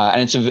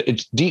 And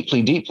it's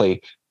deeply.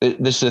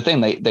 This is the thing.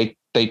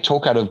 They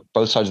talk out of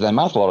both sides of their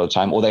mouth a lot of the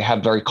time, or they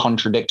have very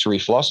contradictory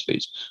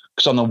philosophies.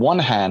 Because on the one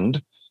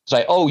hand, it's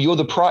like, oh, you're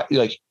the prize.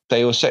 Like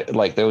they will say,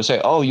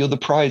 oh, you're the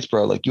prize,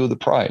 bro. Like you're the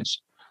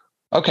prize.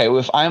 Okay,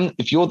 well,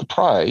 if you're the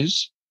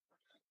prize,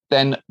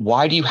 then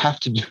why do you have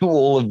to do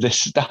all of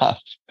this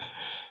stuff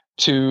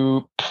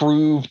to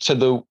prove to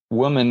the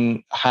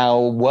woman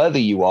how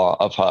worthy you are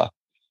of her?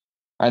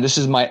 And this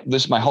is my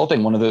whole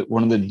thing. One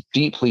of the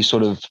deeply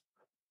sort of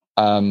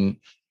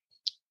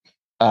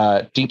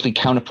deeply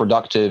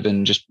counterproductive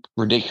and just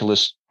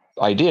ridiculous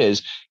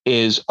ideas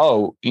is,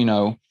 when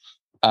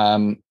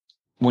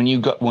you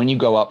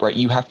go up, right,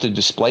 you have to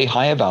display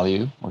higher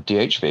value, or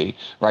DHV,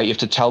 right? You have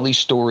to tell these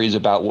stories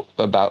about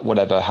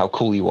whatever, how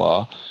cool you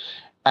are.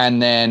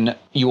 And then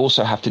you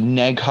also have to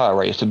neg her,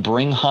 right? You have to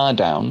bring her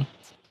down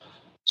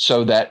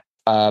so that,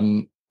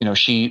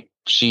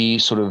 she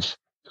sort of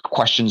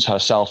questions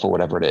herself or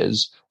whatever it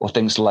is, or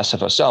thinks less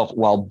of herself,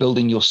 while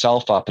building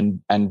yourself up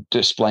and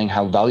displaying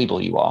how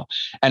valuable you are.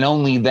 And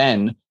only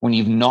then, when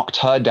you've knocked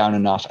her down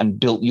enough and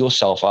built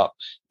yourself up,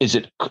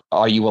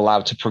 are you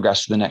allowed to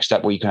progress to the next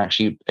step where you can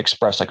actually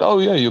express like, oh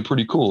yeah, you're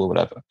pretty cool or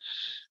whatever.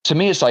 To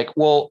me, it's like,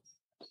 well,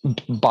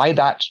 by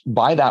that,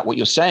 what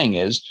you're saying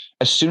is,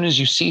 as soon as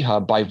you see her,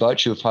 by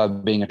virtue of her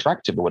being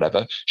attractive or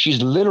whatever,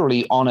 she's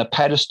literally on a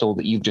pedestal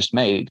that you've just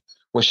made,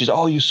 where she's,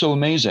 oh, you're so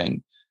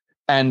amazing.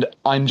 And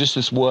I'm just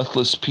this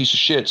worthless piece of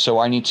shit. So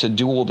I need to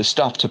do all this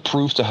stuff to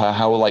prove to her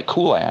how like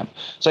cool I am.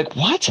 It's like,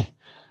 what?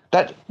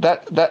 That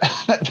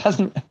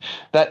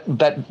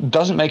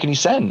doesn't make any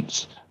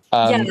sense.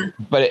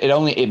 But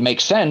it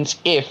makes sense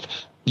if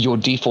your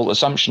default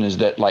assumption is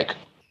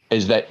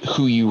that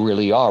who you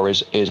really are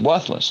is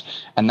worthless.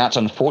 And that's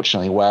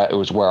unfortunately where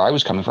I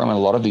was coming from. And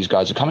a lot of these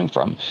guys are coming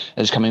from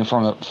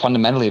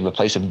fundamentally of a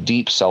place of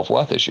deep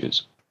self-worth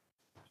issues.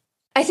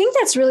 I think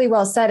that's really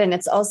well said. And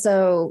it's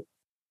also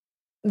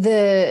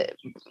the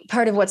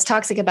part of what's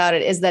toxic about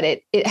it is that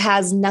it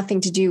has nothing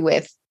to do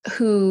with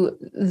who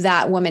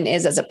that woman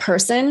is as a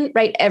person,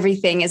 right?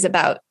 Everything is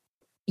about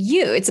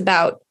you. It's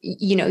about,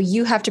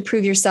 you have to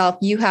prove yourself.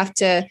 You have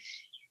to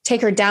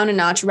take her down a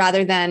notch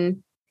rather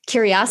than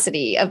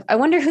curiosity of, I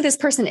wonder who this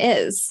person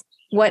is.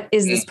 What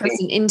is this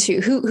person into?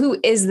 Who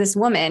is this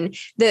woman?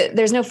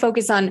 There's no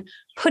focus on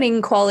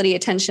putting quality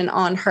attention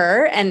on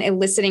her and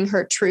eliciting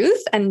her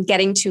truth and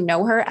getting to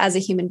know her as a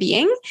human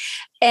being.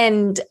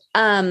 And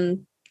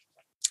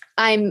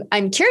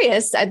I'm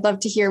curious. I'd love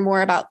to hear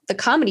more about the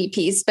comedy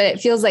piece, but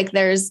it feels like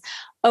there's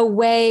a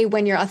way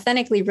when you're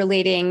authentically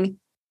relating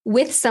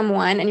with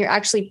someone and you're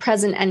actually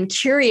present and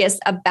curious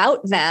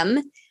about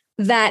them,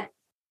 that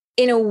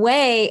in a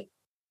way,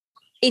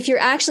 if you're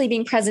actually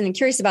being present and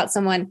curious about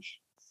someone,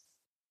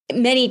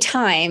 many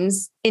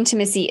times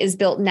intimacy is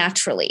built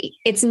naturally.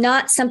 It's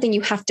not something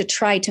you have to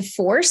try to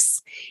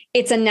force.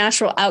 It's a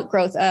natural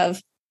outgrowth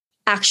of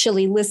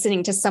actually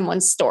listening to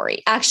someone's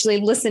story, actually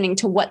listening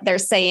to what they're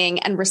saying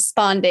and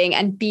responding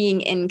and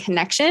being in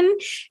connection,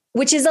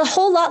 which is a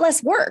whole lot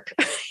less work.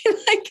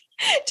 Like,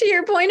 to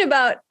your point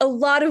about a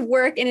lot of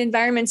work in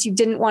environments you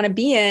didn't want to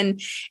be in,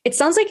 it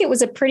sounds like it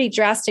was a pretty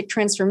drastic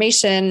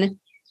transformation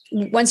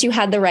once you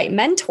had the right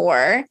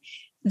mentor,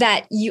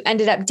 that you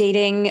ended up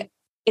dating.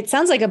 It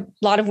sounds like a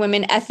lot of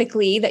women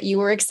ethically that you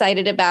were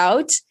excited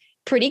about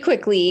pretty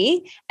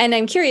quickly. And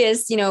I'm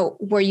curious,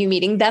 were you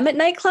meeting them at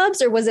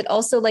nightclubs, or was it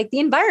also like the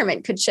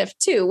environment could shift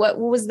too? What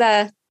was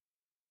that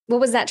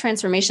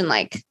transformation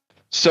like?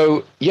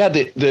 So yeah,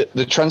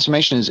 the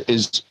transformation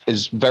is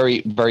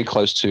very, very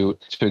close to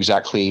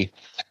exactly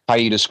how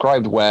you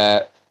described,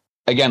 where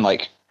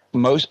the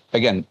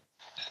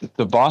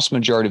vast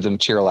majority of the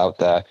material out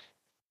there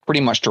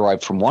pretty much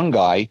derived from one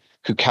guy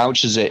who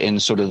couches it in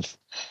sort of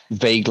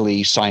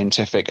vaguely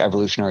scientific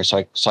evolutionary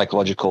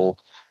psychological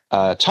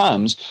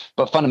terms.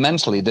 But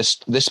fundamentally,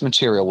 this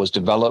material was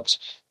developed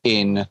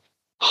in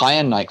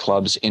high-end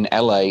nightclubs in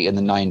LA in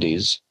the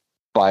 90s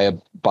by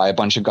a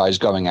bunch of guys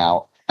going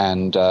out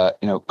and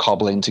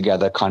cobbling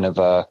together kind of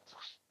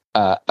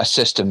a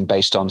system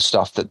based on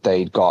stuff that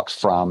they'd got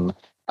from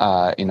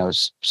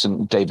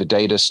some David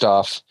Data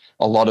stuff,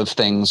 a lot of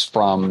things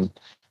from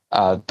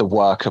the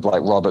work of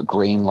like Robert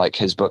Greene, like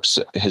his book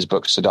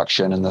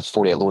Seduction and the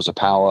 48 Laws of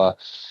Power,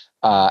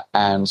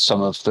 and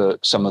some of the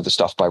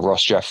stuff by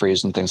Ross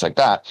Jeffries and things like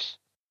that.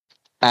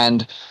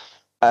 And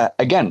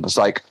again, it's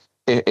like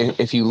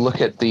if you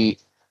look at the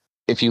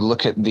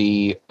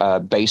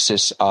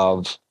basis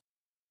of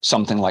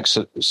something like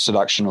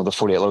Seduction or the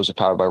 48 Laws of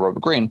Power by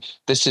Robert Greene,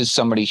 this is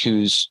somebody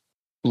who's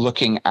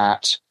looking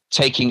at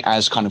taking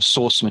as kind of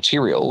source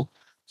material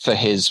for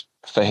his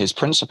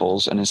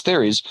principles and his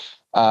theories,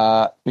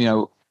 the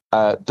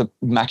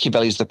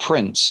Machiavelli's The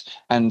Prince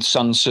and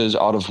Sun Tzu's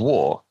Art of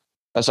War.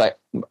 It's like,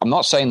 I'm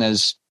not saying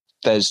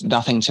there's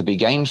nothing to be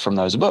gained from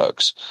those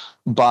books,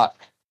 but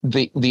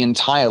the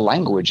entire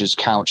language is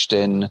couched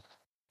in.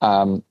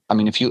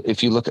 If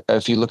you look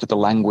at the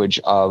language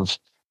of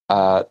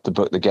the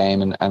book, The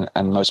Game,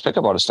 and most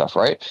pickup artist stuff,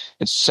 right?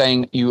 It's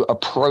saying you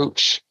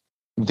approach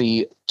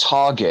the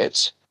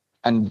target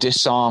and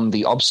disarm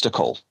the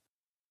obstacle.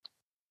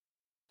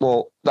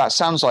 Well, that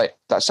sounds like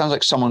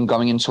someone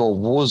going into a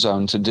war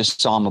zone to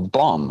disarm a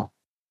bomb,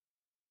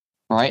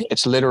 right?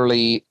 It's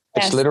literally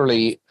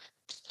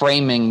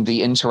framing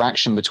the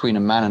interaction between a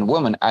man and a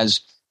woman as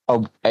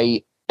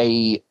a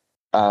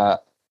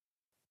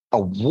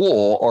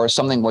war or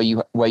something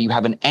where you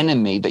have an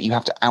enemy that you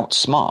have to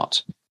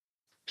outsmart,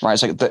 right?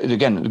 It's like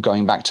again,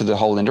 going back to the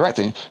whole indirect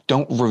thing.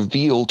 Don't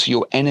reveal to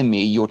your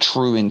enemy your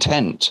true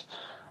intent,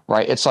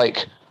 right? It's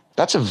like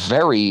that's a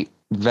very,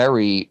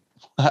 very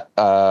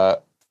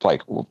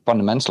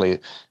fundamentally,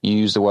 you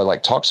use the word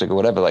like toxic or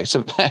whatever. Like,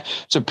 so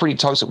it's a pretty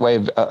toxic way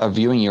of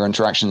viewing your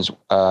interactions,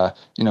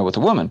 with a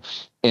woman.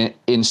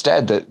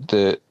 Instead,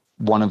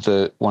 one of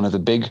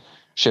the big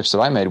shifts that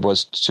I made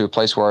was to a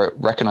place where I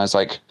recognized,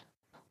 like,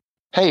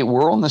 hey,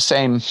 we're on the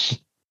same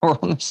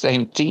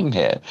team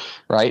here,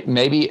 right?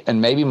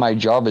 Maybe my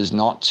job is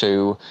not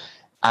to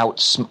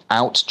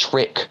out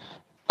trick,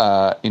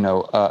 a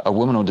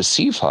woman or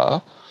deceive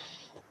her.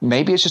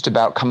 Maybe it's just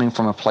about coming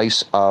from a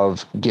place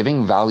of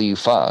giving value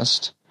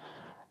first,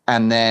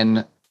 and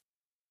then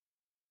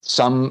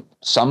some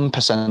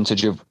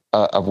percentage of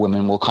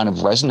women will kind of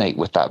resonate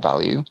with that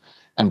value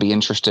and be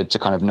interested to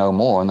kind of know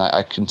more. And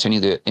I continue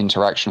the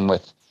interaction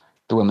with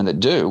the women that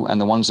do, and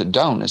the ones that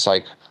don't, it's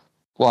like,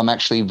 well, I'm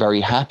actually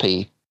very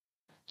happy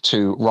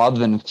to, rather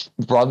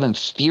than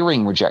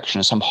fearing rejection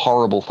as some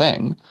horrible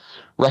thing,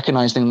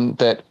 recognizing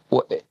that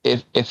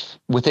if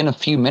within a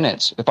few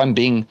minutes, if I'm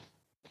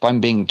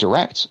being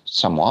direct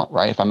somewhat,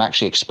 right, if I'm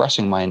actually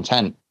expressing my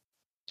intent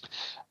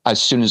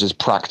as soon as is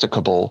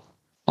practicable,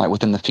 like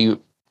within the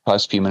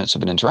first few minutes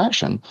of an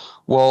interaction,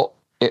 well,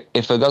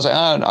 if a guy's like,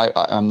 oh,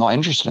 I'm not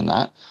interested in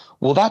that,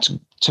 well,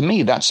 to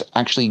me, that's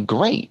actually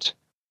great,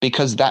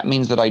 because that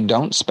means that I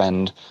don't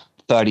spend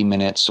 30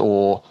 minutes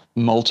or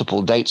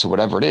multiple dates or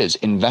whatever it is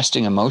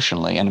investing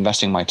emotionally and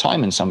investing my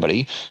time in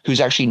somebody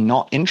who's actually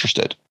not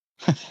interested.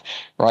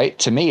 Right?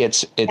 To me,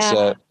 it's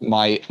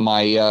my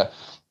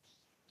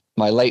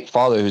late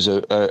father, who's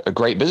a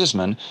great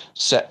businessman,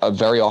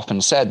 very often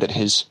said that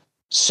his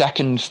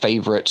second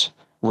favorite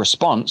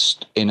response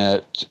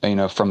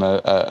from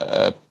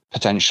a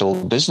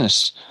potential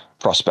business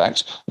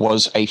prospect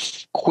was a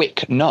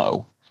quick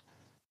no,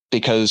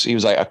 because he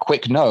was like, a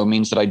quick no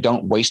means that I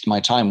don't waste my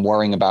time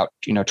worrying about,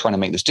 trying to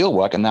make this deal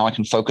work. And now I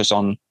can focus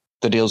on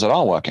the deals that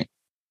are working.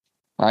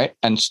 Right.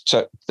 And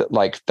so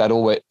like that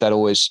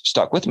always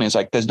stuck with me. It's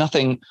like, there's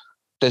nothing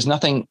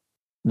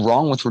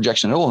wrong with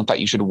rejection at all. In fact,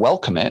 you should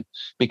welcome it,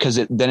 because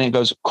then it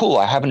goes, cool,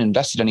 I haven't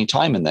invested any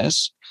time in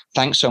this.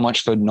 Thanks so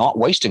much for not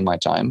wasting my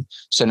time.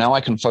 So now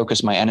I can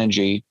focus my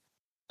energy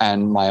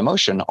and my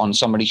emotion on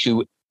somebody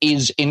who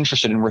is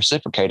interested in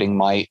reciprocating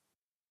my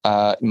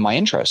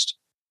interest.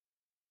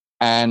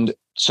 And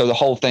so the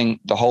whole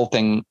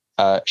thing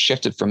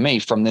shifted from me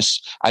from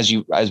this, as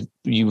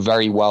you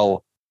very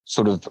well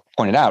sort of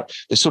pointed out,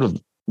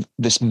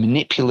 this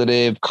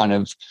manipulative kind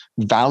of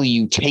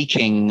value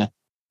taking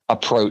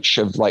approach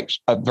of like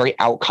a very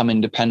outcome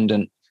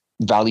independent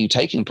value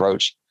taking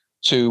approach,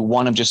 to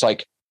one of just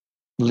like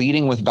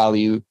leading with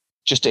value,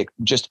 just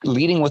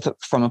leading with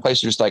from a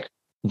place of just like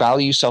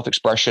value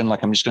self-expression.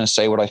 Like, I'm just going to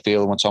say what I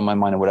feel and what's on my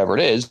mind or whatever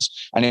it is.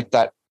 And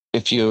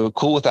if you're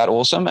cool with that,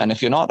 awesome. And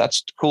if you're not,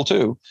 that's cool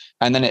too.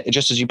 And then it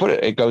just, as you put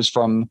it, it goes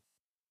from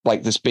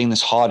like this being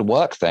this hard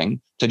work thing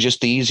to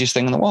just the easiest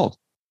thing in the world.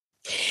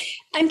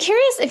 I'm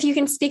curious if you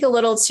can speak a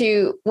little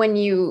to when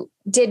you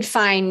did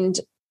find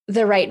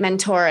the right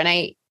mentor,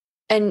 and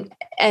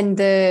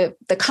the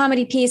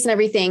comedy piece and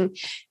everything,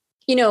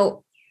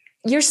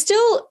 you're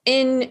still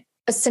in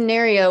a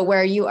scenario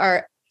where you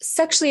are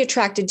sexually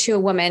attracted to a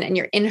woman and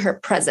you're in her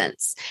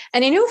presence.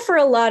 And I know for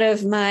a lot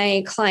of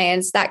my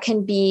clients, that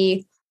can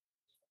be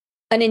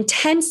an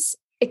intense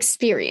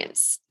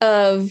experience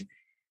of,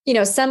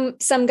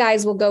 some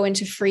guys will go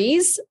into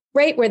freeze,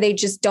 right? Where they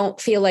just don't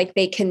feel like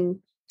they can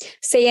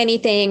say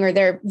anything, or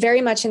they're very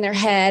much in their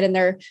head and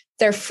they're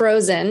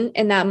frozen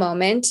in that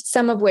moment,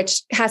 some of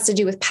which has to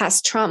do with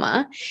past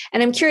trauma.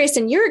 And I'm curious,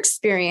 in your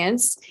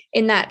experience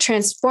in that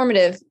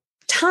transformative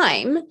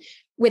time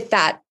with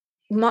that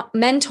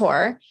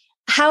mentor,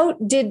 how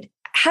did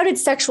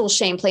sexual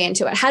shame play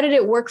into it? How did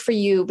it work for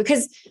you?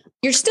 Because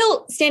you're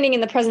still standing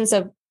in the presence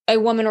of a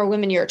woman or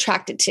women you're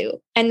attracted to.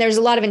 And there's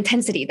a lot of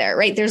intensity there,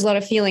 right? There's a lot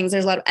of feelings,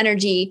 there's a lot of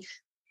energy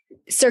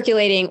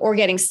circulating or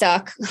getting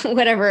stuck,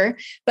 whatever.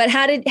 But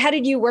how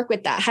did you work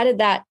with that? How did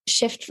that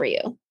shift for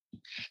you?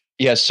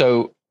 Yeah.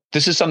 So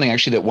this is something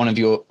actually that one of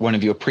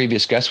your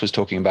previous guests was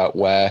talking about,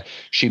 where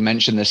she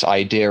mentioned this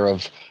idea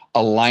of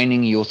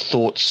aligning your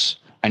thoughts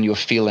and your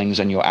feelings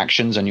and your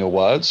actions and your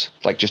words,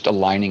 like just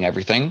aligning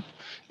everything.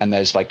 And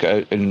there's like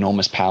an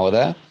enormous power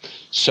there.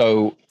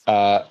 So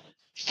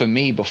for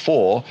me,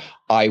 before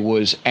I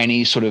was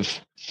any sort of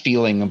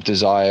feeling of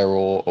desire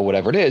or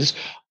whatever it is,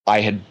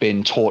 I had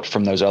been taught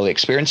from those early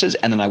experiences.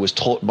 And then I was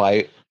taught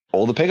by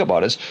all the pickup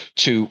artists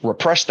to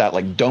repress that,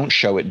 like, don't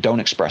show it,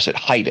 don't express it,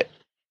 hide it.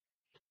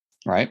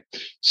 Right.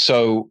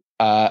 So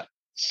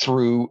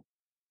through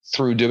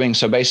doing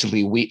so,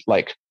 basically, we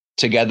like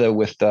together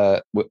with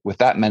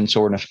that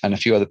mentor and a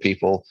few other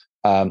people,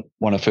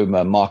 one of whom,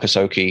 Marcus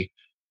Oki,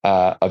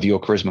 of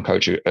Your Charisma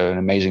Coach, an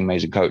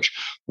amazing coach.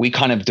 We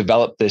kind of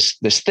developed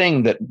this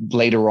thing that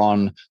later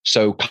on,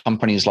 so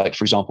companies like,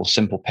 for example,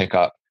 Simple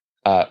Pickup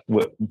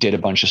did a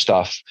bunch of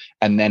stuff,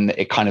 and then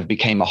it kind of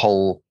became a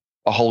whole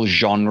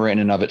genre in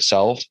and of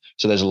itself.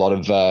 So there's a lot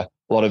of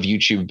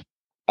YouTube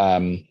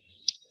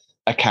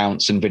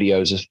accounts and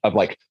videos of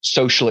like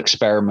social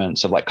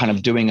experiments of like kind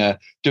of doing a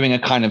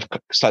kind of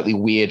slightly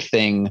weird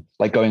thing,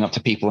 like going up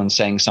to people and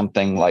saying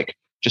something like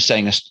just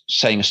saying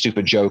a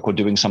stupid joke, or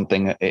doing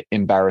something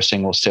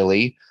embarrassing or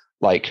silly,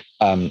 like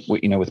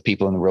with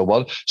people in the real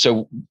world.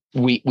 So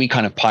we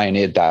kind of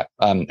pioneered that,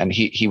 and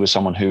he was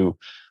someone who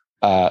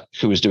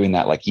was doing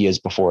that like years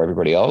before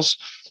everybody else.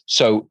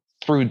 So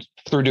through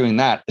doing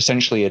that,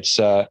 essentially it's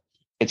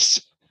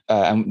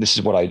and this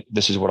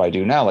is what I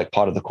do now. Like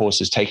part of the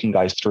course is taking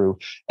guys through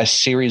a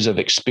series of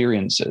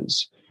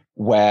experiences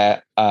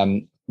where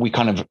we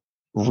kind of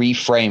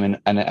reframe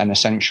and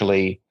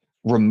essentially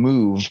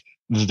remove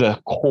the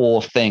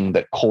core thing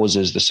that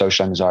causes the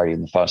social anxiety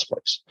in the first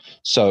place.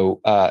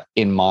 So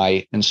in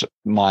my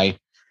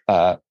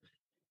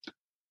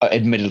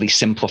admittedly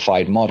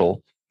simplified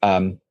model,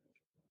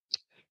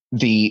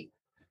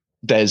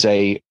 there's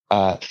a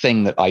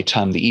thing that I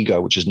term the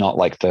ego, which is not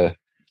like the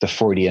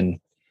Freudian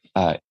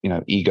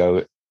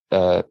ego,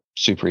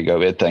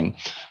 superego id thing,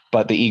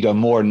 but the ego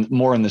more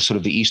in the sort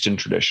of the Eastern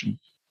tradition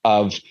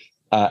of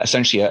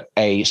essentially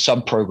a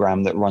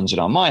sub-program that runs in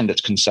our mind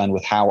that's concerned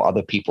with how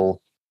other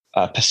people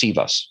perceive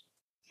us.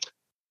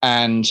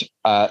 And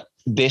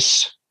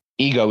this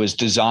ego is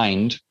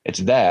designed, it's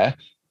there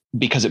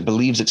because it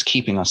believes it's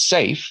keeping us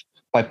safe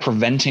by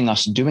preventing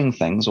us doing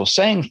things or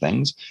saying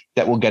things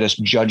that will get us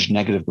judged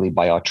negatively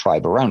by our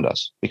tribe around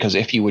us. Because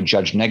if you were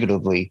judged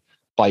negatively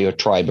by your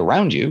tribe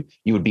around you,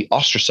 you would be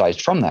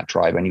ostracized from that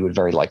tribe and you would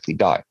very likely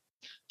die.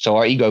 So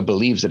our ego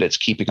believes that it's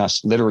keeping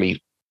us,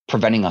 literally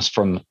preventing us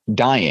from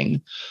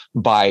dying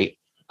by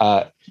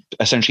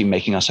essentially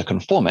making us a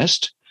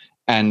conformist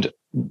and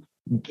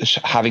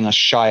having us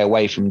shy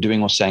away from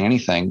doing or saying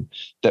anything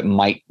that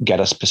might get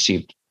us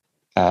perceived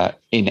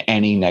in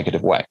any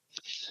negative way.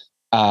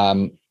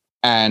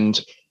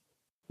 And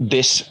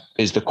this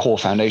is the core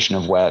foundation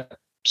of where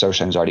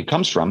social anxiety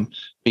comes from,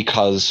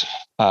 because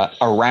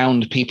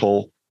around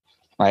people,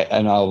 right,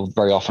 and I'll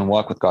very often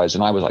work with guys,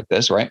 and I was like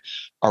this, right,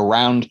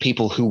 around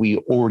people who we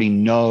already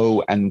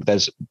know and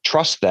there's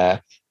trust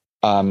there,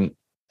 and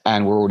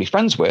we're already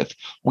friends with,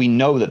 we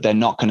know that they're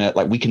not going to,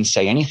 like, we can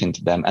say anything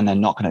to them and they're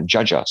not going to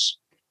judge us,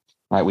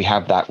 right? We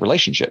have that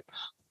relationship.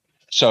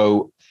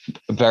 So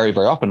very,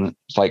 very often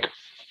it's like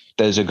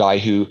there's a guy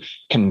who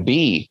can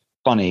be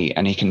funny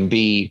and he can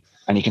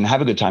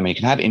have a good time and he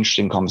can have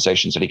interesting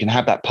conversations and he can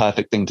have that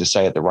perfect thing to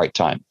say at the right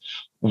time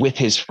with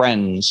his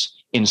friends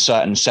in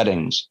certain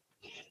settings.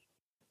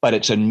 But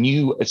it's a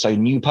new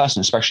person,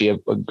 especially a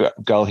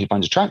girl he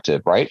finds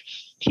attractive, right?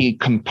 He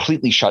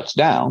completely shuts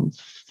down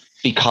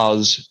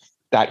because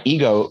that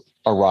ego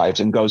arrives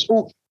and goes,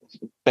 oh,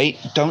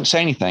 don't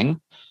say anything.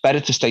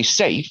 Better to stay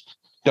safe.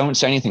 Don't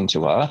say anything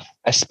to her,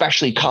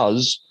 especially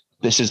because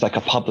this is like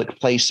a public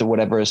place or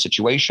whatever a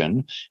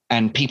situation,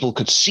 and people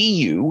could see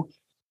you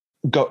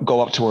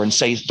go up to her and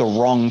say the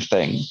wrong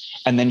thing,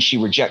 and then she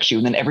rejects you,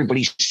 and then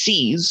everybody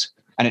sees,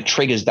 and it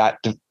triggers that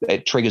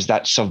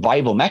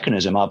survival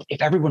mechanism of,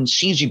 if everyone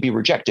sees you be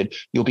rejected,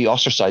 you'll be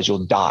ostracized,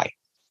 you'll die.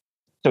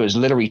 So it's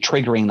literally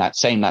triggering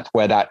that's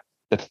where the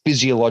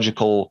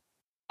physiological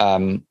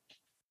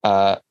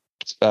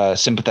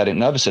sympathetic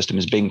nervous system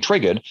is being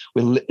triggered.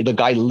 The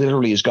guy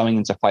literally is going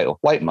into fight or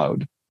flight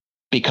mode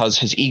because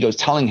his ego is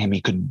telling him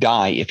he could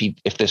die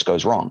if this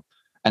goes wrong.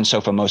 And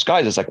so for most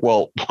guys, it's like,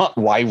 well,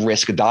 why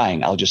risk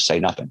dying? I'll just say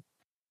nothing.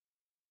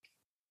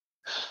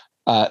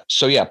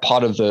 So yeah,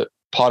 part of the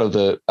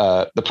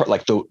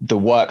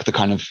work, the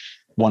kind of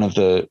one of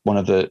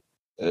the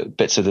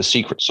bits of the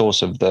secret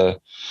sauce of the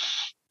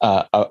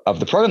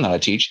program that I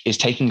teach is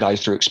taking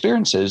guys through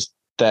experiences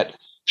that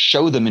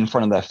show them in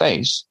front of their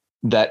face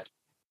that,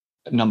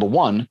 number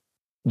one,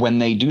 when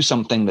they do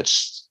something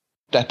that's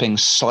stepping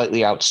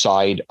slightly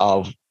outside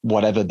of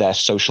whatever their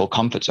social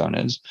comfort zone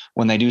is,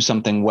 when they do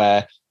something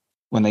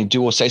when they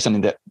do or say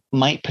something that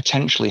might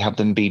potentially have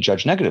them be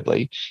judged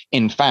negatively,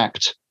 in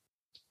fact,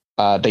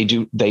 they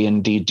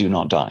indeed do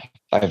not die.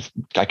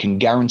 I can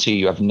guarantee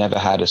you I've never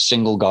had a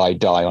single guy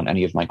die on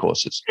any of my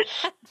courses.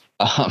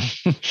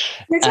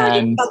 You're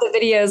talking about the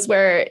videos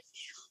where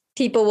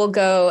people will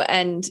go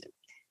and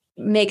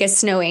make a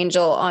snow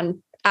angel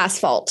on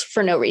asphalt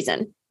for no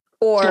reason,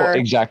 or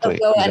exactly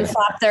and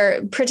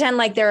pretend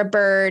like they're a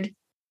bird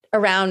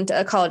around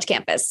a college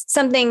campus,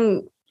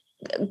 something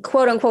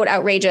quote unquote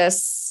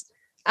outrageous,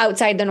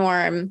 outside the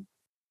norm.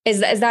 Is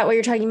that what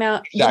you're talking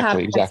about?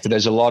 Exactly.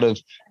 There's a lot of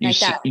you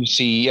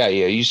see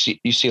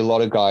a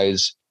lot of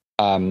guys.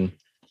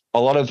 There's a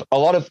lot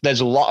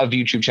of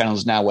YouTube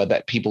channels now where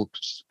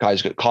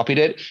guys get copied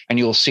it, and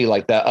you'll see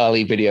like their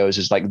early videos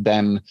is like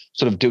them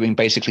sort of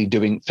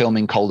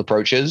filming cold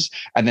approaches,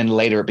 and then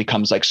later it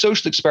becomes like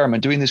social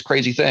experiment doing this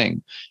crazy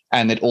thing,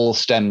 and it all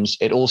stems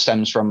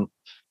from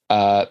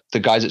the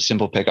guys at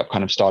Simple Pickup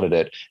kind of started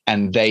it,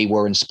 and they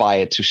were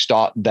inspired to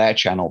start their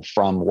channel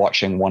from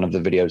watching one of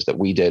the videos that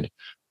we did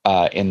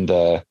in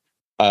the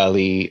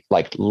early,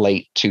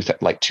 late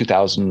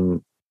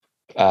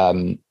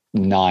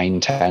 2009,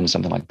 10,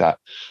 something like that.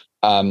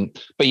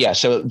 But yeah,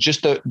 so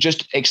just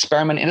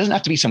experiment. It doesn't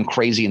have to be some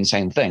crazy,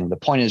 insane thing. The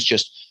point is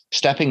just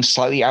stepping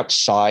slightly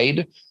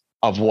outside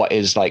of what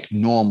is like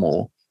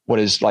normal, what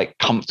is like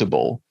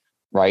comfortable,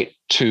 right?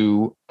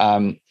 To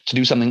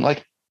do something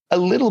like a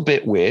little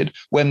bit weird,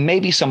 where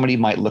maybe somebody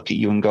might look at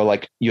you and go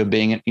like, you're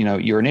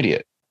an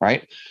idiot,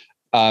 right?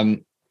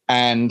 And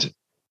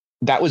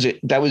that was it.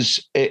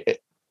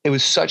 It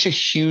was such a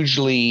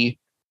hugely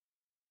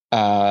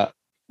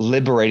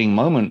liberating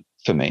moment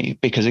for me,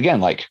 because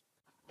again,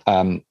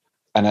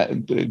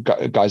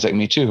 guys like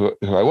me too,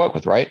 who I work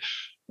with, right?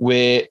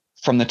 We're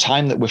from the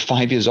time that we're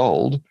 5 years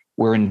old,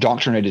 we're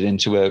indoctrinated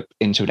into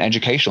an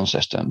educational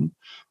system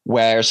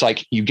where it's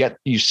like you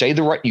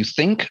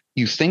think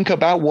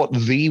about what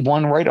the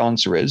one right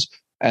answer is,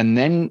 and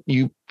then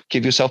you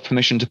give yourself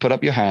permission to put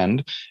up your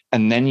hand,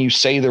 and then you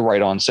say the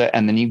right answer,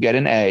 and then you get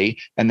an A,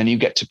 and then you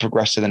get to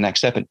progress to the next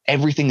step. And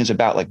everything is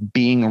about like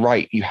being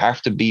right. You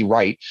have to be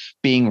right.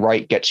 Being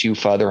right gets you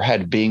further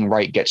ahead. Being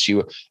right gets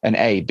you an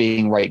A.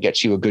 Being right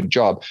gets you a good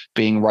job.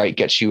 Being right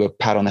gets you a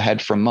pat on the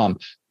head from mom.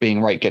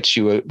 Being right gets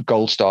you a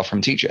gold star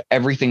from teacher.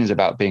 Everything is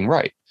about being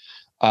right.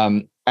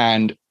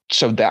 And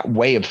so that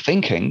way of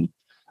thinking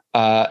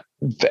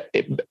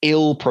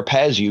ill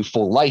prepares you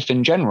for life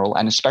in general,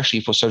 and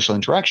especially for social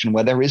interaction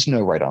where there is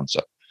no right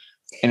answer.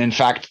 And in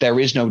fact, there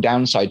is no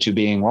downside to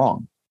being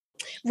wrong.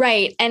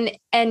 Right. And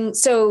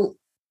so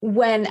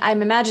when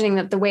I'm imagining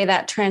that the way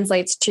that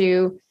translates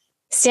to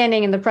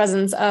standing in the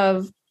presence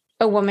of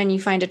a woman you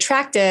find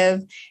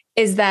attractive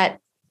is that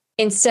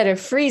instead of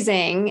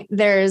freezing,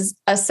 there's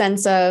a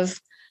sense of,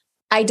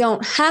 I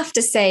don't have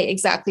to say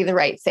exactly the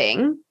right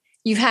thing.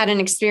 You've had an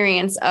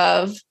experience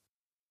of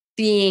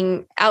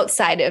being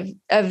outside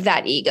of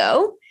that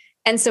ego.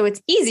 And so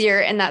it's easier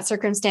in that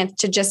circumstance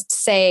to just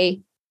say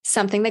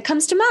something that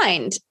comes to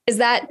mind. Is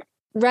that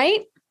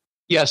right?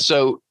 Yeah.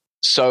 So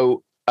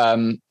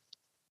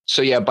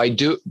yeah, by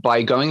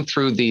going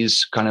through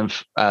these kind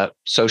of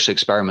social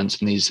experiments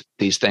and these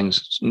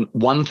things,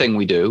 one thing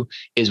we do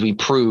is we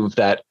prove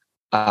that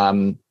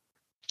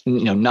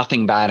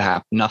nothing bad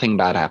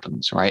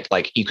happens, right?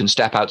 Like you can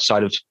step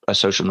outside of a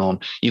social norm,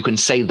 you can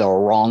say the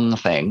wrong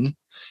thing,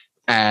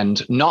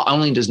 and not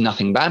only does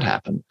nothing bad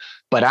happen,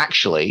 but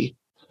actually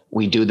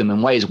we do them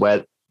in ways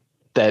where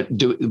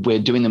we're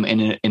doing them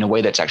in a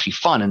way that's actually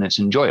fun and it's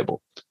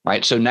enjoyable,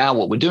 right? So now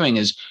what we're doing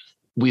is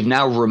we've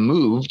now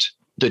removed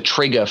the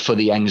trigger for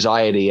the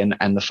anxiety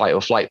and the fight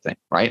or flight thing,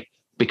 right?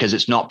 Because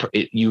it's not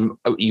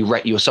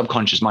your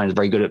subconscious mind is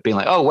very good at being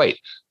like, oh wait,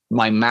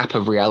 my map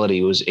of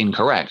reality was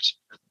incorrect.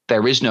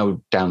 There is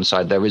no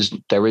downside. There is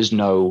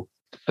no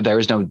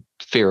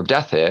fear of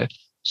death here.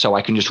 So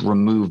I can just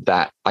remove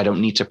that. I don't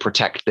need to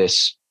protect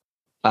this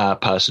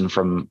person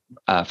from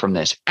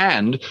this.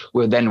 And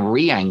we'll then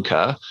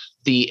re-anchor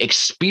the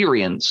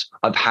experience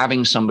of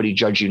having somebody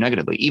judge you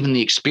negatively, even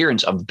the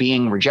experience of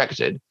being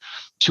rejected,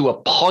 to a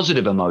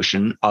positive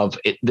emotion of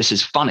it. This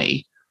is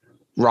funny,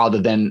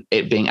 rather than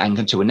it being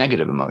anchored to a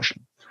negative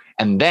emotion.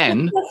 And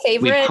then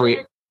we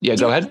create. Yeah,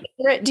 go ahead.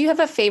 Do you have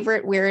a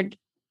favorite weird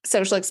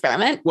social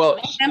experiment? Well,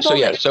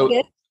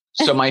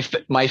 so my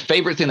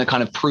favorite thing that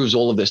kind of proves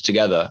all of this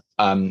together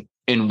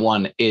in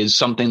one is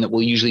something that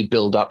we'll usually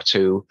build up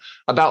to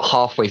about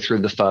halfway through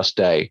the first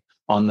day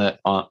on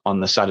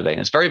the Saturday. And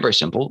it's very, very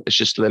simple. It's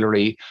just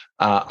literally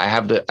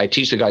I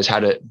teach the guys how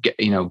to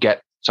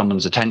get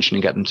someone's attention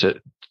and get them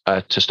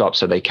to stop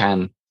so they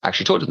can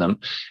actually talk to them.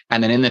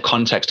 And then in the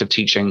context of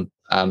teaching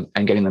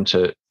and getting them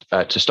to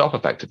stop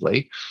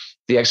effectively,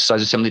 the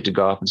exercise is simply to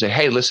go up and say,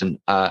 hey, listen,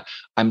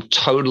 I'm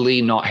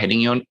totally not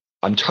hitting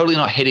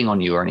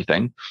on you or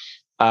anything.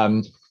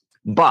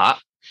 But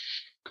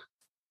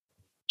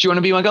do you want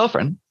to be my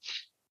girlfriend?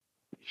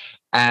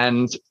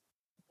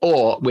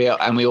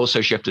 We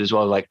also shifted as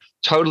well, like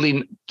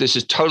this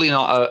is totally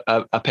not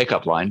a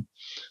pickup line,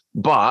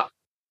 but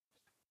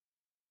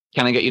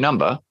can I get your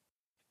number?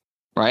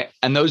 Right.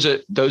 And those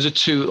are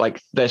two,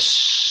 like, they're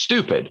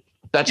stupid.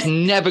 That's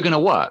never going to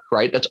work.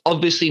 Right. That's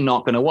obviously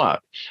not going to work.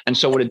 And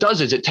so what it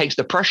does is it takes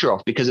the pressure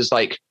off, because it's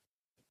like,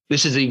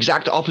 this is the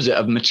exact opposite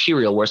of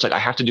material, where it's like, I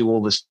have to do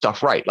all this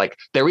stuff right. Like,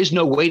 there is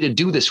no way to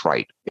do this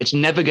right. It's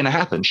never going to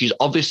happen. She's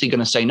obviously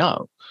going to say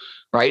no.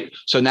 Right.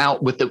 So now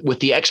with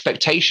the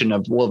expectation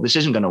of, well, this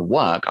isn't going to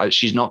work,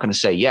 she's not going to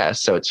say yes.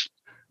 So it's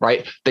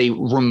right. They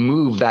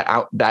remove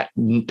that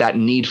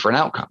need for an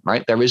outcome.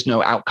 Right. There is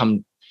no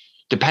outcome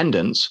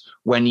dependence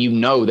when you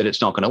know that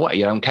it's not going to work.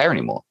 You don't care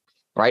anymore.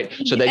 Right.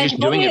 So they're just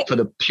doing it for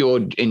the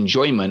pure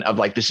enjoyment of,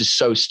 like, this is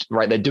so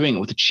right. They're doing it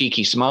with a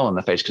cheeky smile on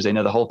their face because they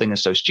know the whole thing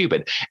is so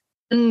stupid.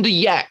 And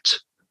yet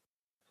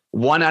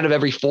 1 out of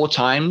every 4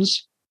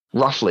 times,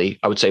 roughly,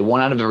 I would say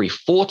 1 out of every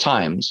 4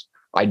 times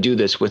I do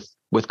this with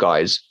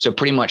guys. So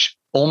pretty much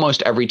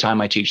almost every time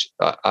I teach,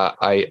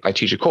 I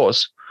teach a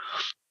course,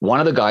 one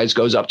of the guys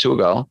goes up to a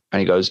girl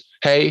and he goes,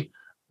 hey,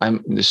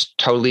 I'm just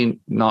totally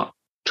not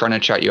trying to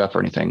chat you up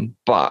or anything,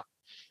 but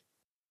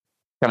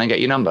can I get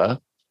your number?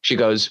 She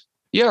goes,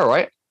 yeah, all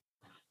right.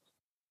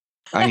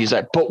 And he's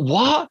like, but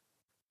what?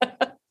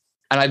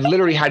 And I've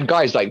literally had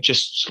guys like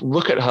just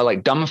look at her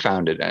like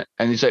dumbfounded.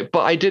 And he's like, but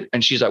I did.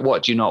 And she's like,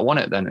 what? Do you not want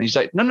it then? And he's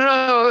like,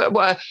 no.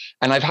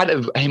 And I've had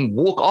him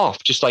walk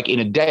off just like in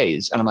a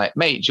daze. And I'm like,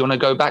 mate, do you want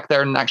to go back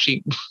there and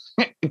actually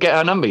get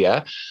her number?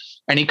 Yeah.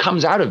 And he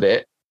comes out of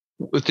it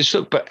with this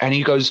look, and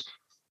he goes,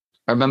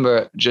 I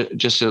remember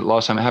just the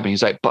last time it happened.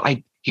 He's like, but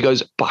I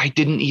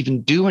didn't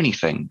even do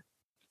anything.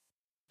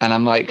 And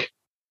I'm like,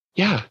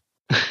 yeah.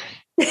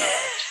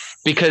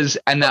 Because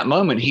in that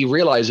moment, he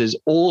realizes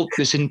all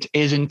this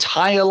his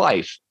entire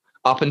life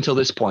up until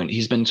this point,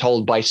 he's been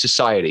told by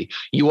society,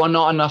 you are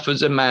not enough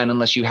as a man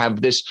unless you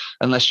have this,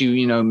 unless you,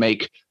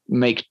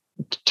 make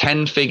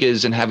 10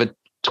 figures and have a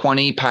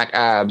 20 pack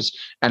abs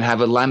and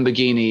have a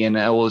Lamborghini and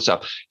all this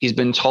stuff. He's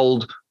been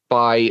told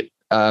by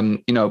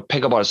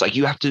pickup artists, like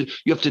you have to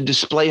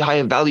display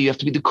higher value. You have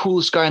to be the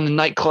coolest guy in the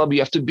nightclub. You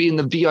have to be in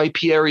the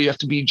VIP area. You have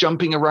to be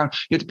jumping around.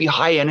 You have to be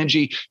high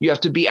energy. You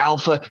have to be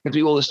alpha. You have to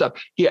be all this stuff.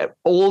 Yeah,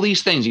 all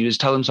these things. You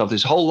just tell himself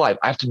his whole life,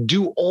 I have to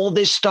do all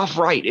this stuff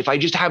right. If I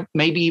just have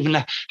maybe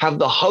even have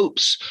the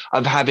hopes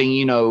of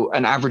having,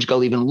 an average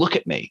girl even look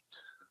at me.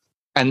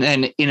 And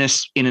then in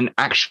an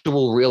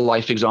actual real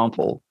life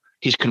example,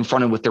 he's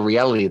confronted with the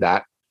reality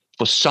that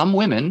for some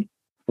women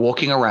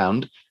walking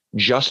around,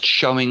 just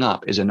showing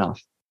up is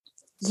enough.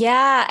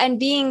 Yeah. And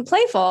being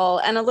playful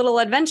and a little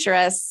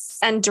adventurous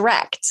and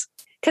direct.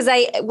 Because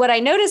what I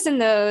notice in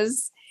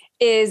those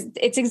is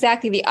it's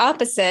exactly the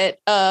opposite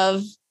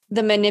of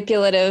the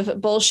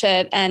manipulative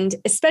bullshit and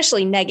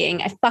especially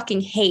negging. I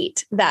fucking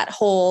hate that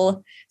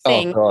whole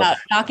thing about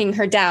knocking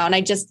her down.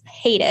 I just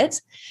hate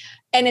it.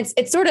 And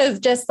it's sort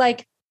of just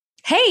like,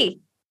 hey,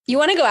 you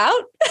want to go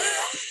out?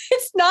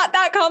 It's not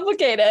that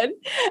complicated.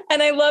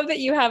 And I love that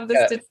you have the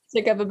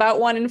statistic of about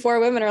 1 in 4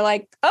 women are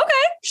like, okay,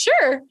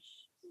 sure.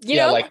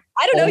 I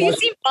don't know. You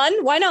seem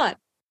fun. Why not?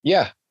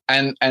 Yeah.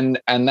 And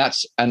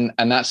that's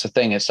the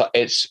thing.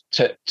 It's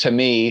to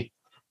me,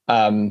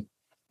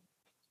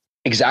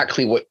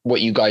 exactly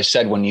what you guys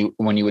said when you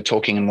were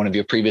talking in one of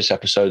your previous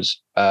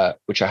episodes,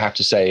 which I have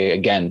to say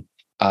again,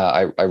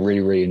 I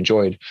really, really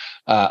enjoyed,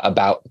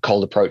 about the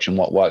cold approach and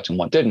what worked and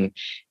what didn't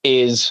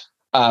is,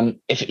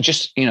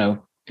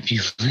 if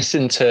you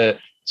listen to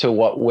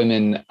what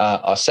women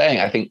are saying,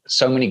 I think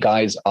so many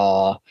guys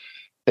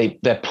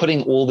they're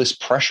putting all this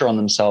pressure on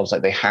themselves.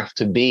 Like they have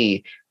to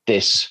be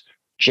this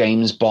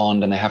James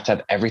Bond and they have to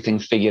have everything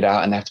figured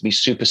out and they have to be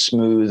super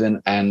smooth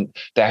and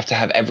they have to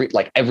have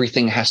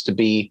everything has to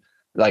be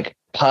like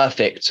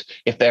perfect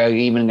if they're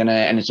even going to,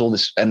 and it's all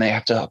this, and they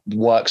have to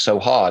work so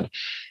hard.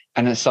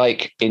 And it's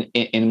like,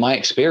 in my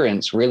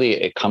experience, really,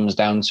 it comes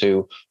down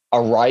to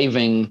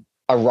arriving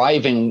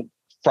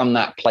from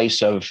that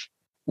place of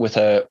with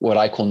what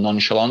I call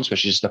nonchalance,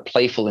 which is the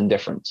playful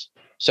indifference.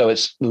 So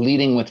it's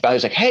leading with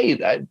values like,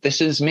 hey,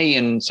 this is me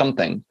and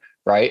something,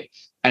 right?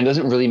 And it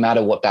doesn't really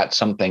matter what that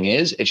something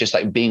is. It's just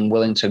like being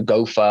willing to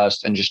go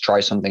first and just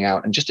try something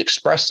out and just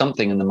express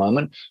something in the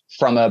moment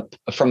from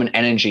an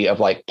energy of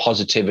like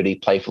positivity,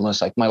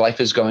 playfulness. Like my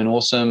life is going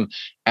awesome,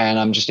 and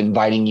I'm just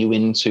inviting you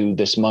into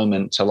this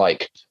moment to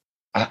like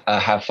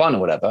have fun or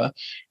whatever.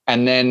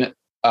 And then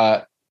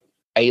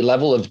a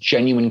level of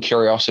genuine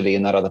curiosity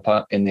in that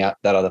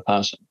other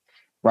person,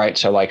 right?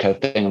 So like a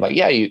thing of like,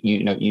 yeah,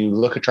 you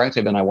look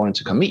attractive, and I wanted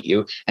to come meet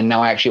you, and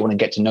now I actually want to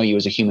get to know you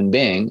as a human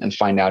being and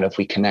find out if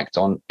we connect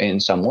in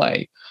some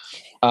way.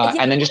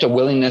 And then just a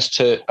willingness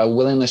to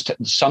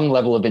some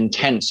level of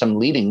intent, some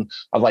leading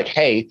of like,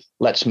 hey,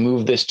 let's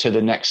move this to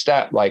the next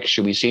step. Like,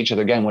 should we see each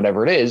other again?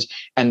 Whatever it is,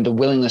 and the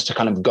willingness to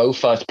kind of go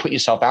first, put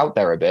yourself out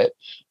there a bit,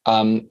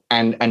 and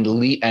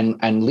lead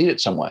it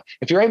somewhere.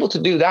 If you're able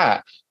to do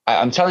that,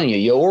 I'm telling you,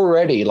 you're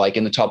already like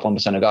in the top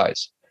 1% of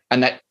guys,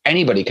 and that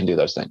anybody can do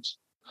those things.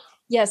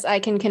 Yes, I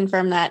can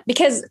confirm that,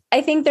 because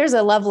I think there's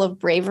a level of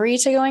bravery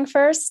to going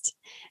first,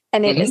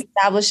 and it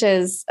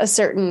establishes a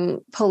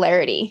certain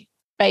polarity,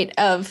 right?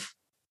 Of,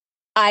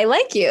 I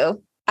like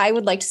you, I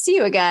would like to see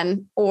you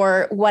again,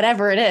 or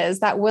whatever it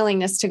is. That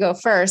willingness to go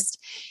first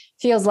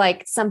feels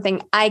like something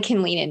I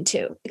can lean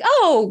into. Like,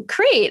 oh,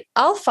 great,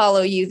 I'll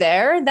follow you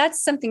there.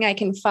 That's something I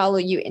can follow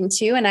you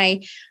into, and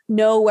I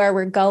know where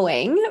we're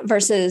going,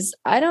 versus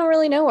I don't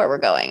really know where we're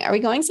going. Are we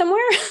going somewhere?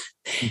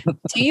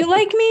 Do you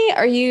like me?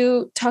 Are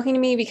you talking to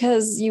me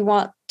because you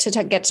want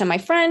to get to my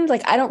friend?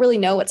 Like, I don't really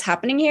know what's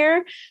happening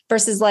here,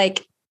 versus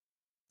like,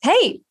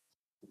 hey,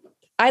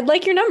 I'd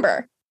like your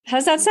number. How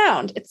does that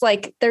sound? It's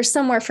like, there's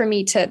something for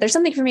me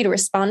to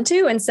respond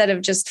to, instead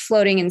of just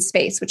floating in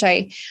space, which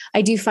I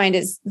do find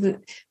is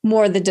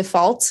more the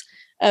default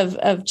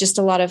of just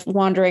a lot of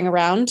wandering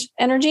around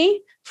energy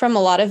from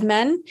a lot of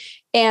men.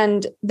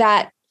 And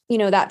that,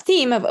 that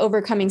theme of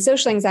overcoming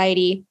social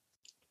anxiety,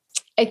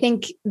 I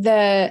think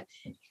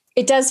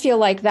it does feel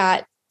like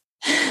that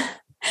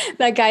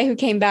guy who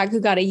came back,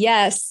 who got a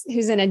yes,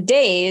 who's in a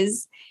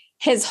daze,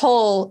 his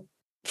whole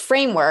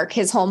framework,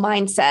 his whole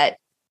mindset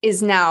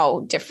is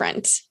now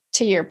different,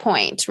 to your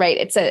point, right?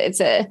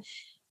 It's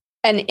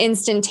an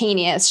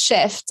instantaneous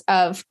shift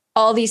of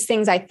all these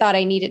things I thought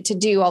I needed to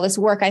do, all this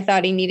work I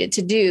thought I needed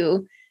to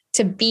do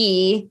to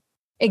be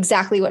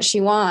exactly what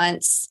she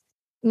wants.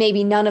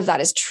 Maybe none of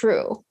that is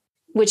true.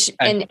 Which,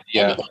 and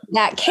in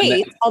that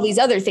case, all these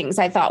other things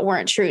I thought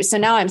weren't true. So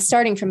now I'm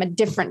starting from a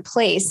different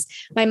place.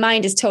 My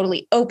mind is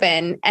totally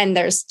open, and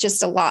there's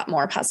just a lot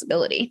more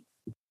possibility.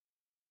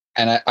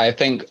 And I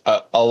think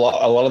a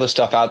lot of the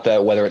stuff out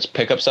there, whether it's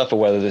pickup stuff or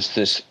whether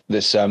this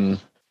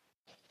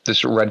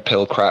red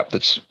pill crap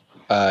that's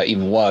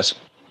even worse,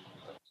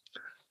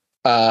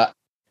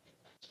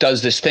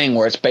 does this thing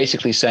where it's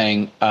basically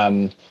saying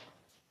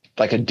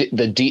like a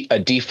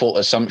default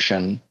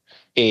assumption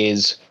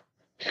is,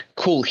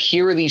 cool,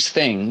 here are these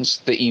things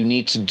that you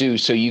need to do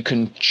so you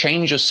can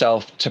change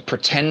yourself to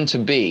pretend to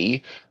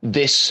be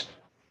this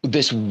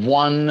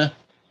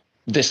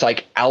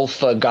like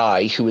alpha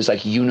guy who is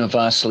like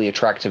universally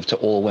attractive to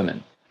all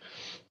women.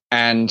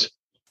 And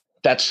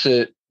that's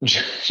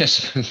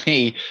just for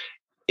me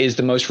is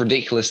the most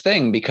ridiculous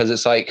thing, because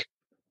it's like,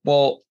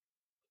 well,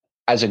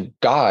 as a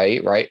guy,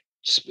 right?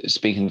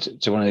 Speaking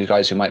to one of these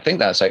guys who might think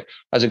that, it's like,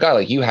 as a guy,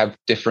 like, you have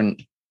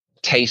different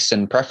tastes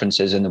and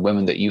preferences in the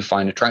women that you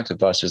find attractive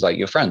versus like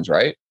your friends,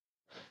 right?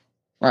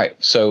 Right.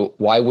 So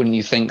why wouldn't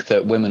you think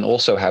that women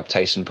also have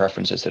tastes and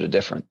preferences that are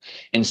different?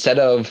 Instead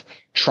of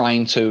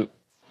trying to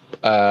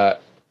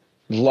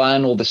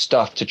learn all this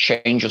stuff to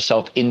change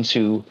yourself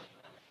into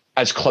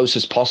as close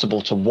as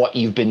possible to what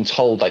you've been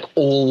told, like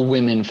all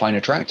women find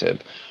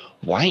attractive,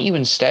 why don't you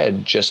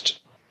instead just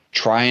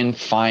try and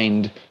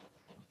find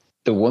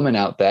the woman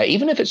out there,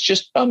 even if it's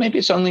just, oh, maybe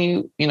it's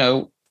only,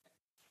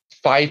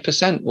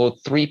 5% or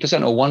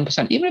 3% or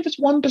 1%, even if it's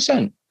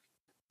 1%,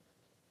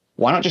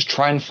 why not just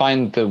try and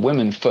find the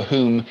women for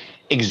whom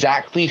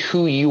exactly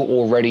who you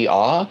already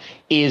are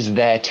is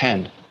their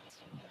 10?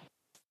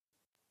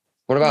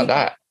 What about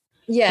that?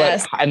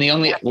 Yes. And the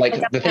only, like,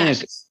 the thing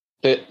is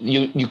that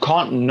you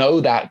can't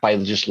know that by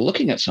just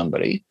looking at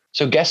somebody.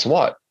 So guess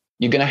what?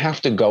 You're going to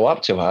have to go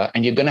up to her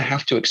and you're going to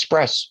have to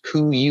express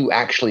who you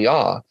actually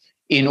are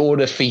in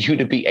order for you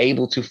to be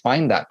able to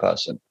find that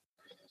person.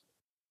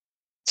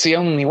 It's the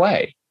only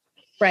way.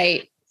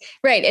 Right.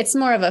 It's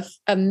more of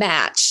a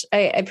match. I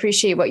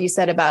appreciate what you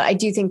said about, I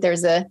do think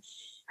there's a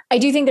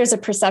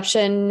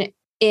perception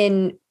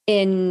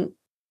in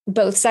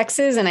both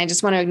sexes. And I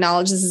just want to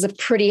acknowledge this is a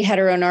pretty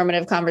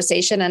heteronormative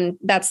conversation. And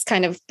that's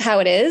kind of how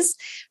it is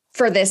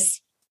for this,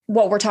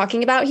 what we're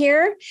talking about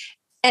here.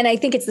 And I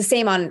think it's the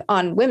same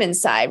on women's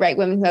side, right?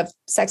 Women who have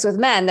sex with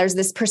men, there's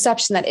this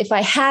perception that if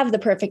I have the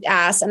perfect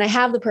ass and I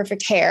have the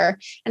perfect hair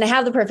and I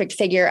have the perfect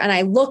figure and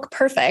I look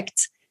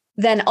perfect,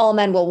 then all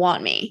men will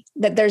want me.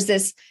 That there's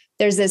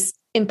this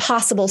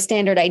impossible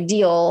standard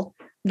ideal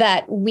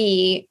that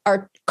we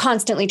are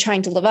constantly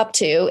trying to live up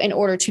to in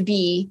order to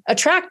be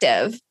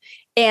attractive.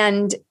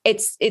 And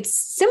it's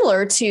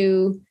similar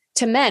to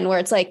men, where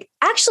it's like,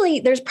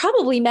 actually, there's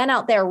probably men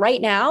out there right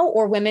now,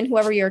 or women,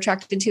 whoever you're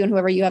attracted to and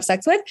whoever you have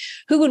sex with,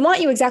 who would want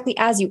you exactly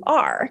as you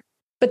are.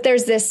 But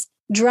there's this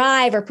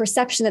drive or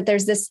perception that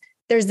there's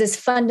this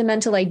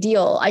fundamental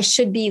ideal. I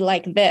should be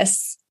like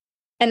this.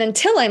 And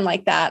until I'm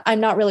like that, I'm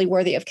not really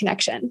worthy of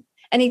connection.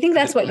 And I think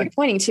that's what you're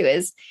pointing to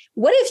is,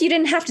 what if you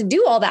didn't have to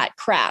do all that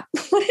crap?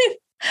 What if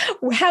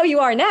how you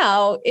are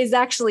now is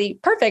actually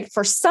perfect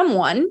for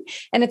someone?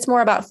 And it's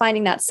more about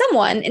finding that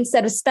someone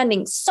instead of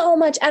spending so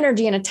much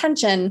energy and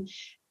attention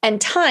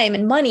and time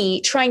and money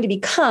trying to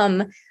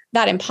become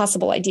that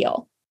impossible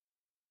ideal.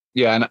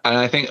 Yeah. And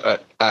I think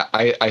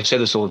I say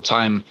this all the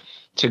time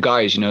to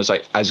guys, it's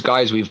like, as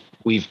guys,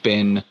 we've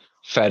been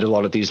fed a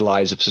lot of these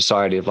lies of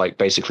society of like,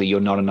 basically you're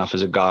not enough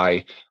as a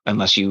guy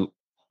unless you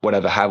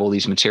have all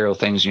these material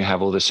things, and you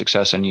have all this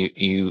success, and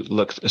you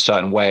look a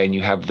certain way, and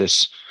you have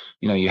this,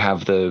 you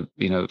have the,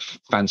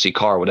 fancy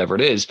car, whatever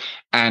it is.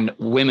 And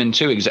women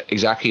too,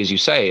 exactly as you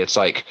say, it's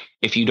like,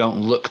 if you don't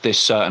look this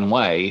certain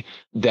way,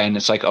 then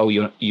it's like, oh,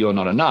 you're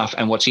not enough.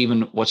 And what's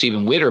even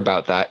weirder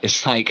about that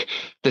is like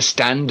the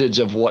standards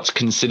of what's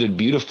considered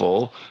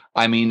beautiful,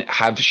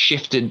 have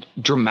shifted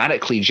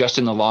dramatically just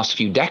in the last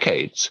few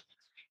decades.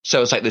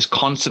 So it's like this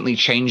constantly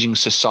changing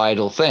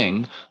societal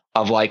thing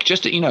of like,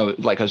 just,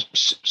 like a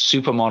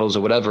supermodels or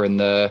whatever in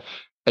the,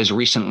 as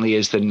recently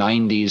as the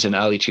 90s and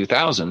early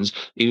 2000s,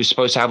 he was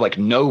supposed to have like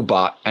no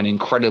butt and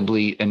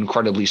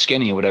incredibly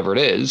skinny or whatever it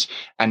is.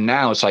 And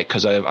now it's like,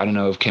 because I don't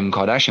know, of Kim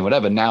Kardashian,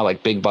 whatever, now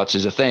like big butts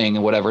is a thing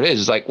and whatever it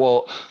is. It's like,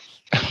 well,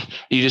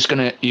 you're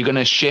going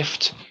to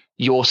shift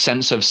your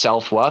sense of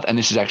self-worth. And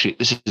this is actually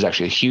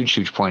a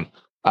huge point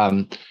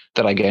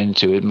that I get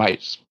into. It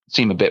might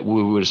seem a bit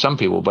woo-woo to some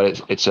people,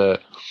 but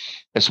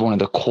it's one of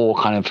the core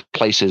kind of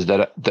places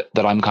that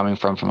I'm coming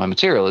from my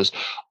material is,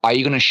 are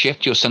you going to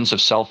shift your sense of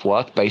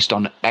self-worth based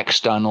on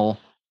external,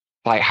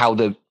 like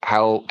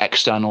how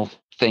external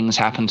things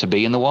happen to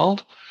be in the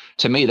world?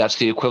 To me, that's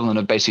the equivalent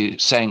of basically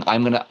saying,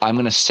 I'm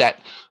going to set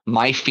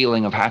my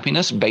feeling of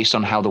happiness based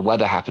on how the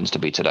weather happens to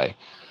be today.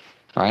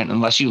 Right.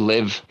 If you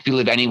live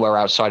anywhere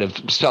outside of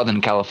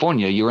Southern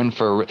California,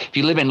 if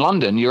you live in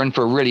London, you're in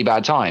for a really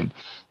bad time,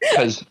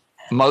 because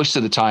most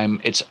of the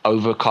time it's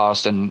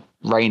overcast and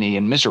rainy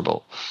and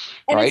miserable.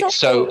 And right.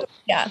 Also,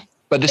 yeah.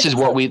 But this is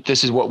what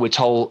we're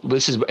told.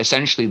 This is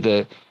essentially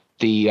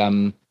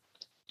the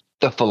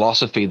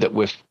philosophy that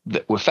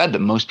we're fed,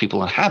 that most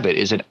people inhabit,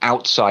 is an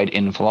outside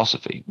in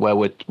philosophy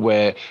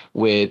where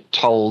we're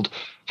told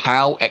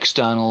how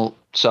external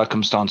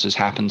circumstances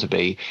happen to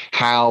be,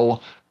 how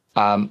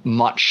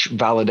much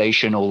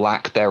validation or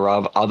lack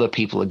thereof other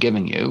people are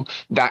giving you,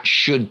 that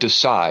should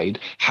decide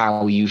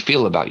how you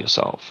feel about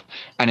yourself.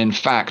 And in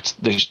fact,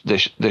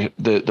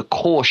 the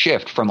core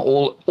shift from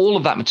all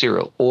of that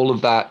material, all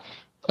of that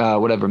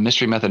whatever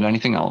mystery method,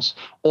 anything else,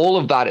 all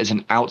of that is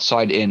an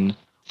outside in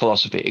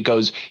philosophy. It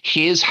goes,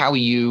 here's how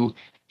you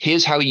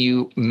here's how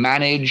you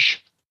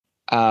manage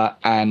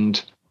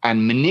and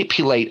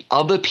manipulate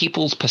other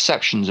people's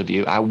perceptions of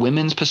you, our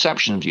women's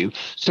perception of you,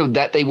 so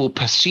that they will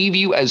perceive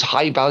you as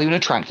high value and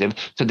attractive,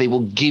 so they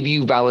will give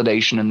you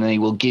validation and they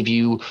will give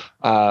you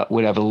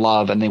whatever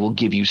love, and they will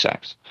give you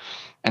sex.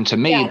 And to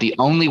me, the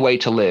only way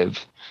to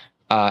live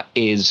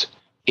is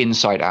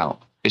inside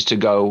out, is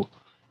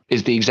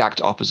the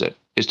exact opposite,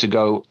 is to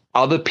go,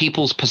 other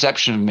people's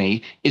perception of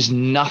me is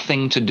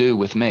nothing to do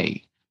with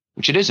me,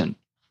 which it isn't.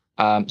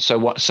 So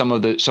what some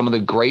of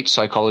the great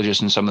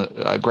psychologists and some of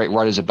the great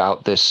writers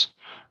about this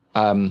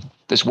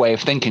way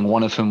of thinking,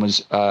 one of whom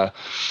was a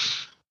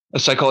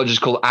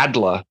psychologist called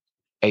Adler,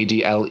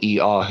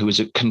 Adler, who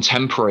was a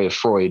contemporary of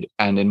Freud,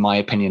 and in my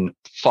opinion,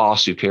 far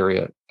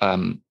superior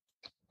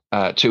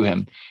to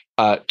him,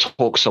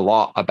 talks a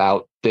lot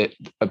about that.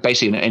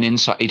 Basically, an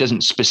insight. He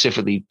doesn't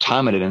specifically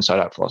term it an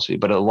inside-out philosophy,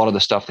 but a lot of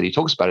the stuff that he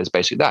talks about is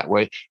basically that.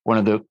 Where one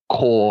of the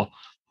core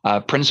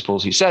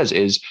principles he says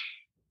is,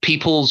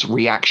 people's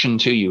reaction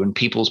to you and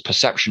people's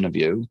perception of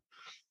you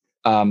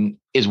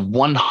is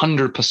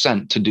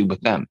 100% to do with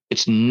them.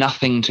 It's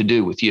nothing to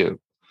do with you.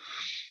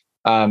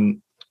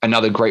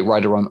 Another great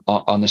writer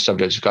on this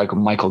subject is a guy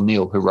called Michael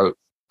Neal, who wrote,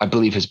 I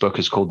believe his book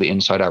is called The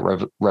Inside Out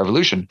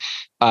Revolution,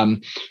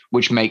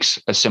 which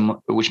makes a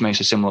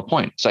similar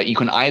point. It's like you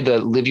can either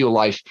live your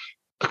life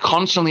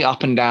constantly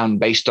up and down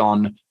based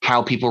on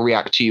how people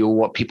react to you, or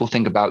what people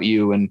think about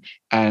you,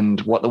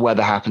 and what the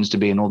weather happens to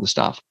be, and all the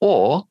stuff,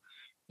 or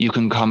you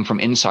can come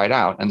from inside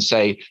out and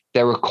say,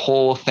 there are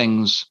core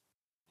things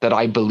that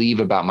I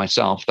believe about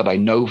myself, that I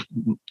know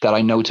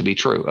to be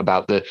true,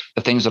 about the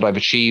things that I've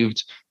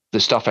achieved, the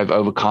stuff I've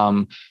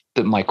overcome,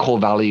 that my core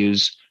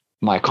values,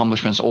 my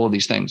accomplishments, all of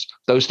these things.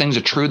 Those things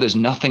are true. There's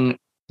nothing,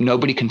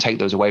 nobody can take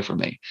those away from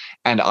me.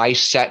 And I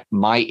set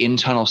my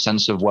internal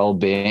sense of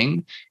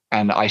well-being,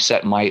 and I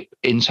set my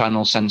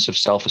internal sense of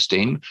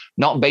self-esteem,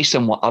 not based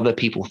on what other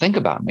people think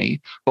about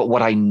me, but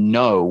what I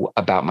know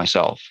about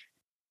myself.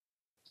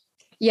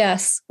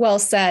 Yes, well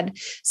said.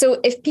 So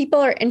if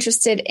people are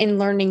interested in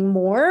learning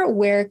more,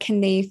 where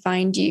can they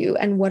find you,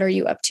 and what are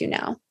you up to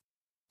now?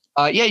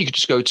 You could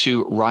just go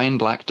to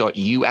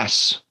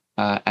ryanblack.us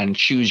and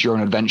choose your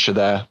own adventure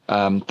there.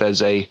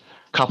 There's a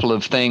couple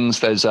of things.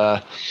 There's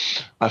a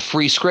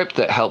free script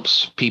that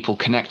helps people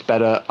connect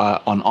better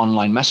on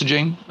online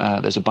messaging.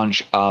 There's a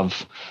bunch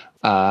of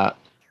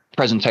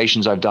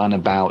presentations I've done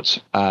about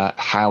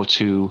how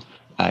to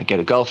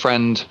get a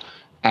girlfriend,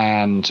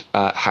 and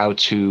how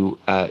to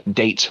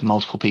date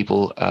multiple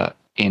people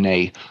in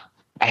a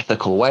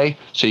ethical way.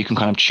 So you can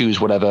kind of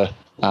choose whatever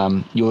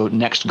your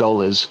next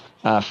goal is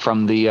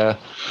from the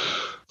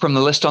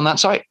list on that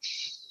site.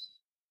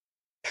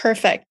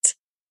 Perfect.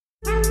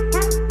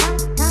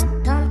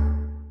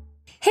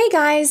 Hey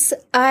guys,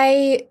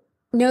 I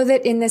know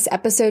that in this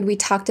episode, we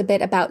talked a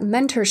bit about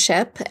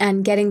mentorship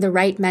and getting the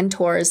right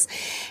mentors.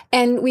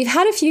 And we've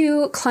had a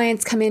few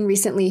clients come in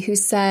recently who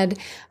said,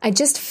 I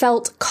just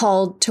felt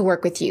called to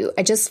work with you.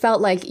 I just felt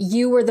like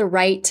you were the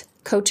right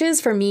coaches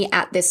for me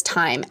at this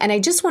time. And I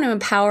just want to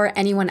empower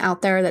anyone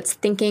out there that's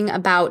thinking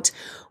about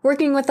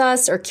working with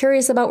us or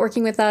curious about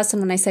working with us.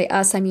 And when I say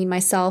us, I mean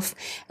myself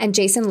and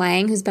Jason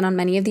Lang, who's been on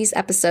many of these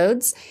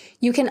episodes.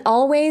 You can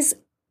always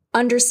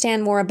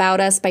understand more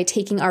about us by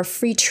taking our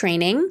free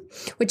training,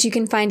 which you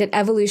can find at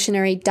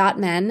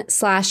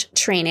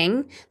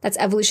evolutionary.men/training. That's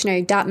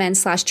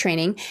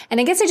evolutionary.men/training.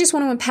 And I guess I just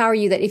want to empower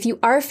you that if you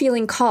are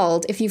feeling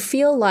called, if you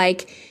feel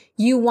like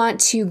you want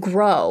to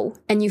grow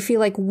and you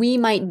feel like we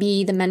might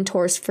be the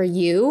mentors for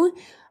you,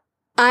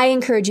 I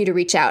encourage you to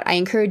reach out. I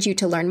encourage you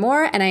to learn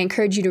more, and I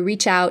encourage you to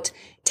reach out,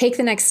 take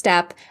the next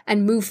step,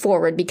 and move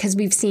forward, because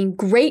we've seen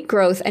great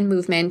growth and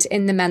movement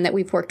in the men that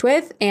we've worked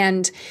with.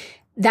 And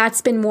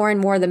that's been more and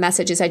more the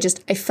message is I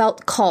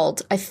felt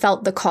called. I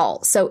felt the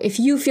call. So if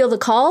you feel the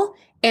call,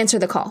 answer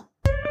the call.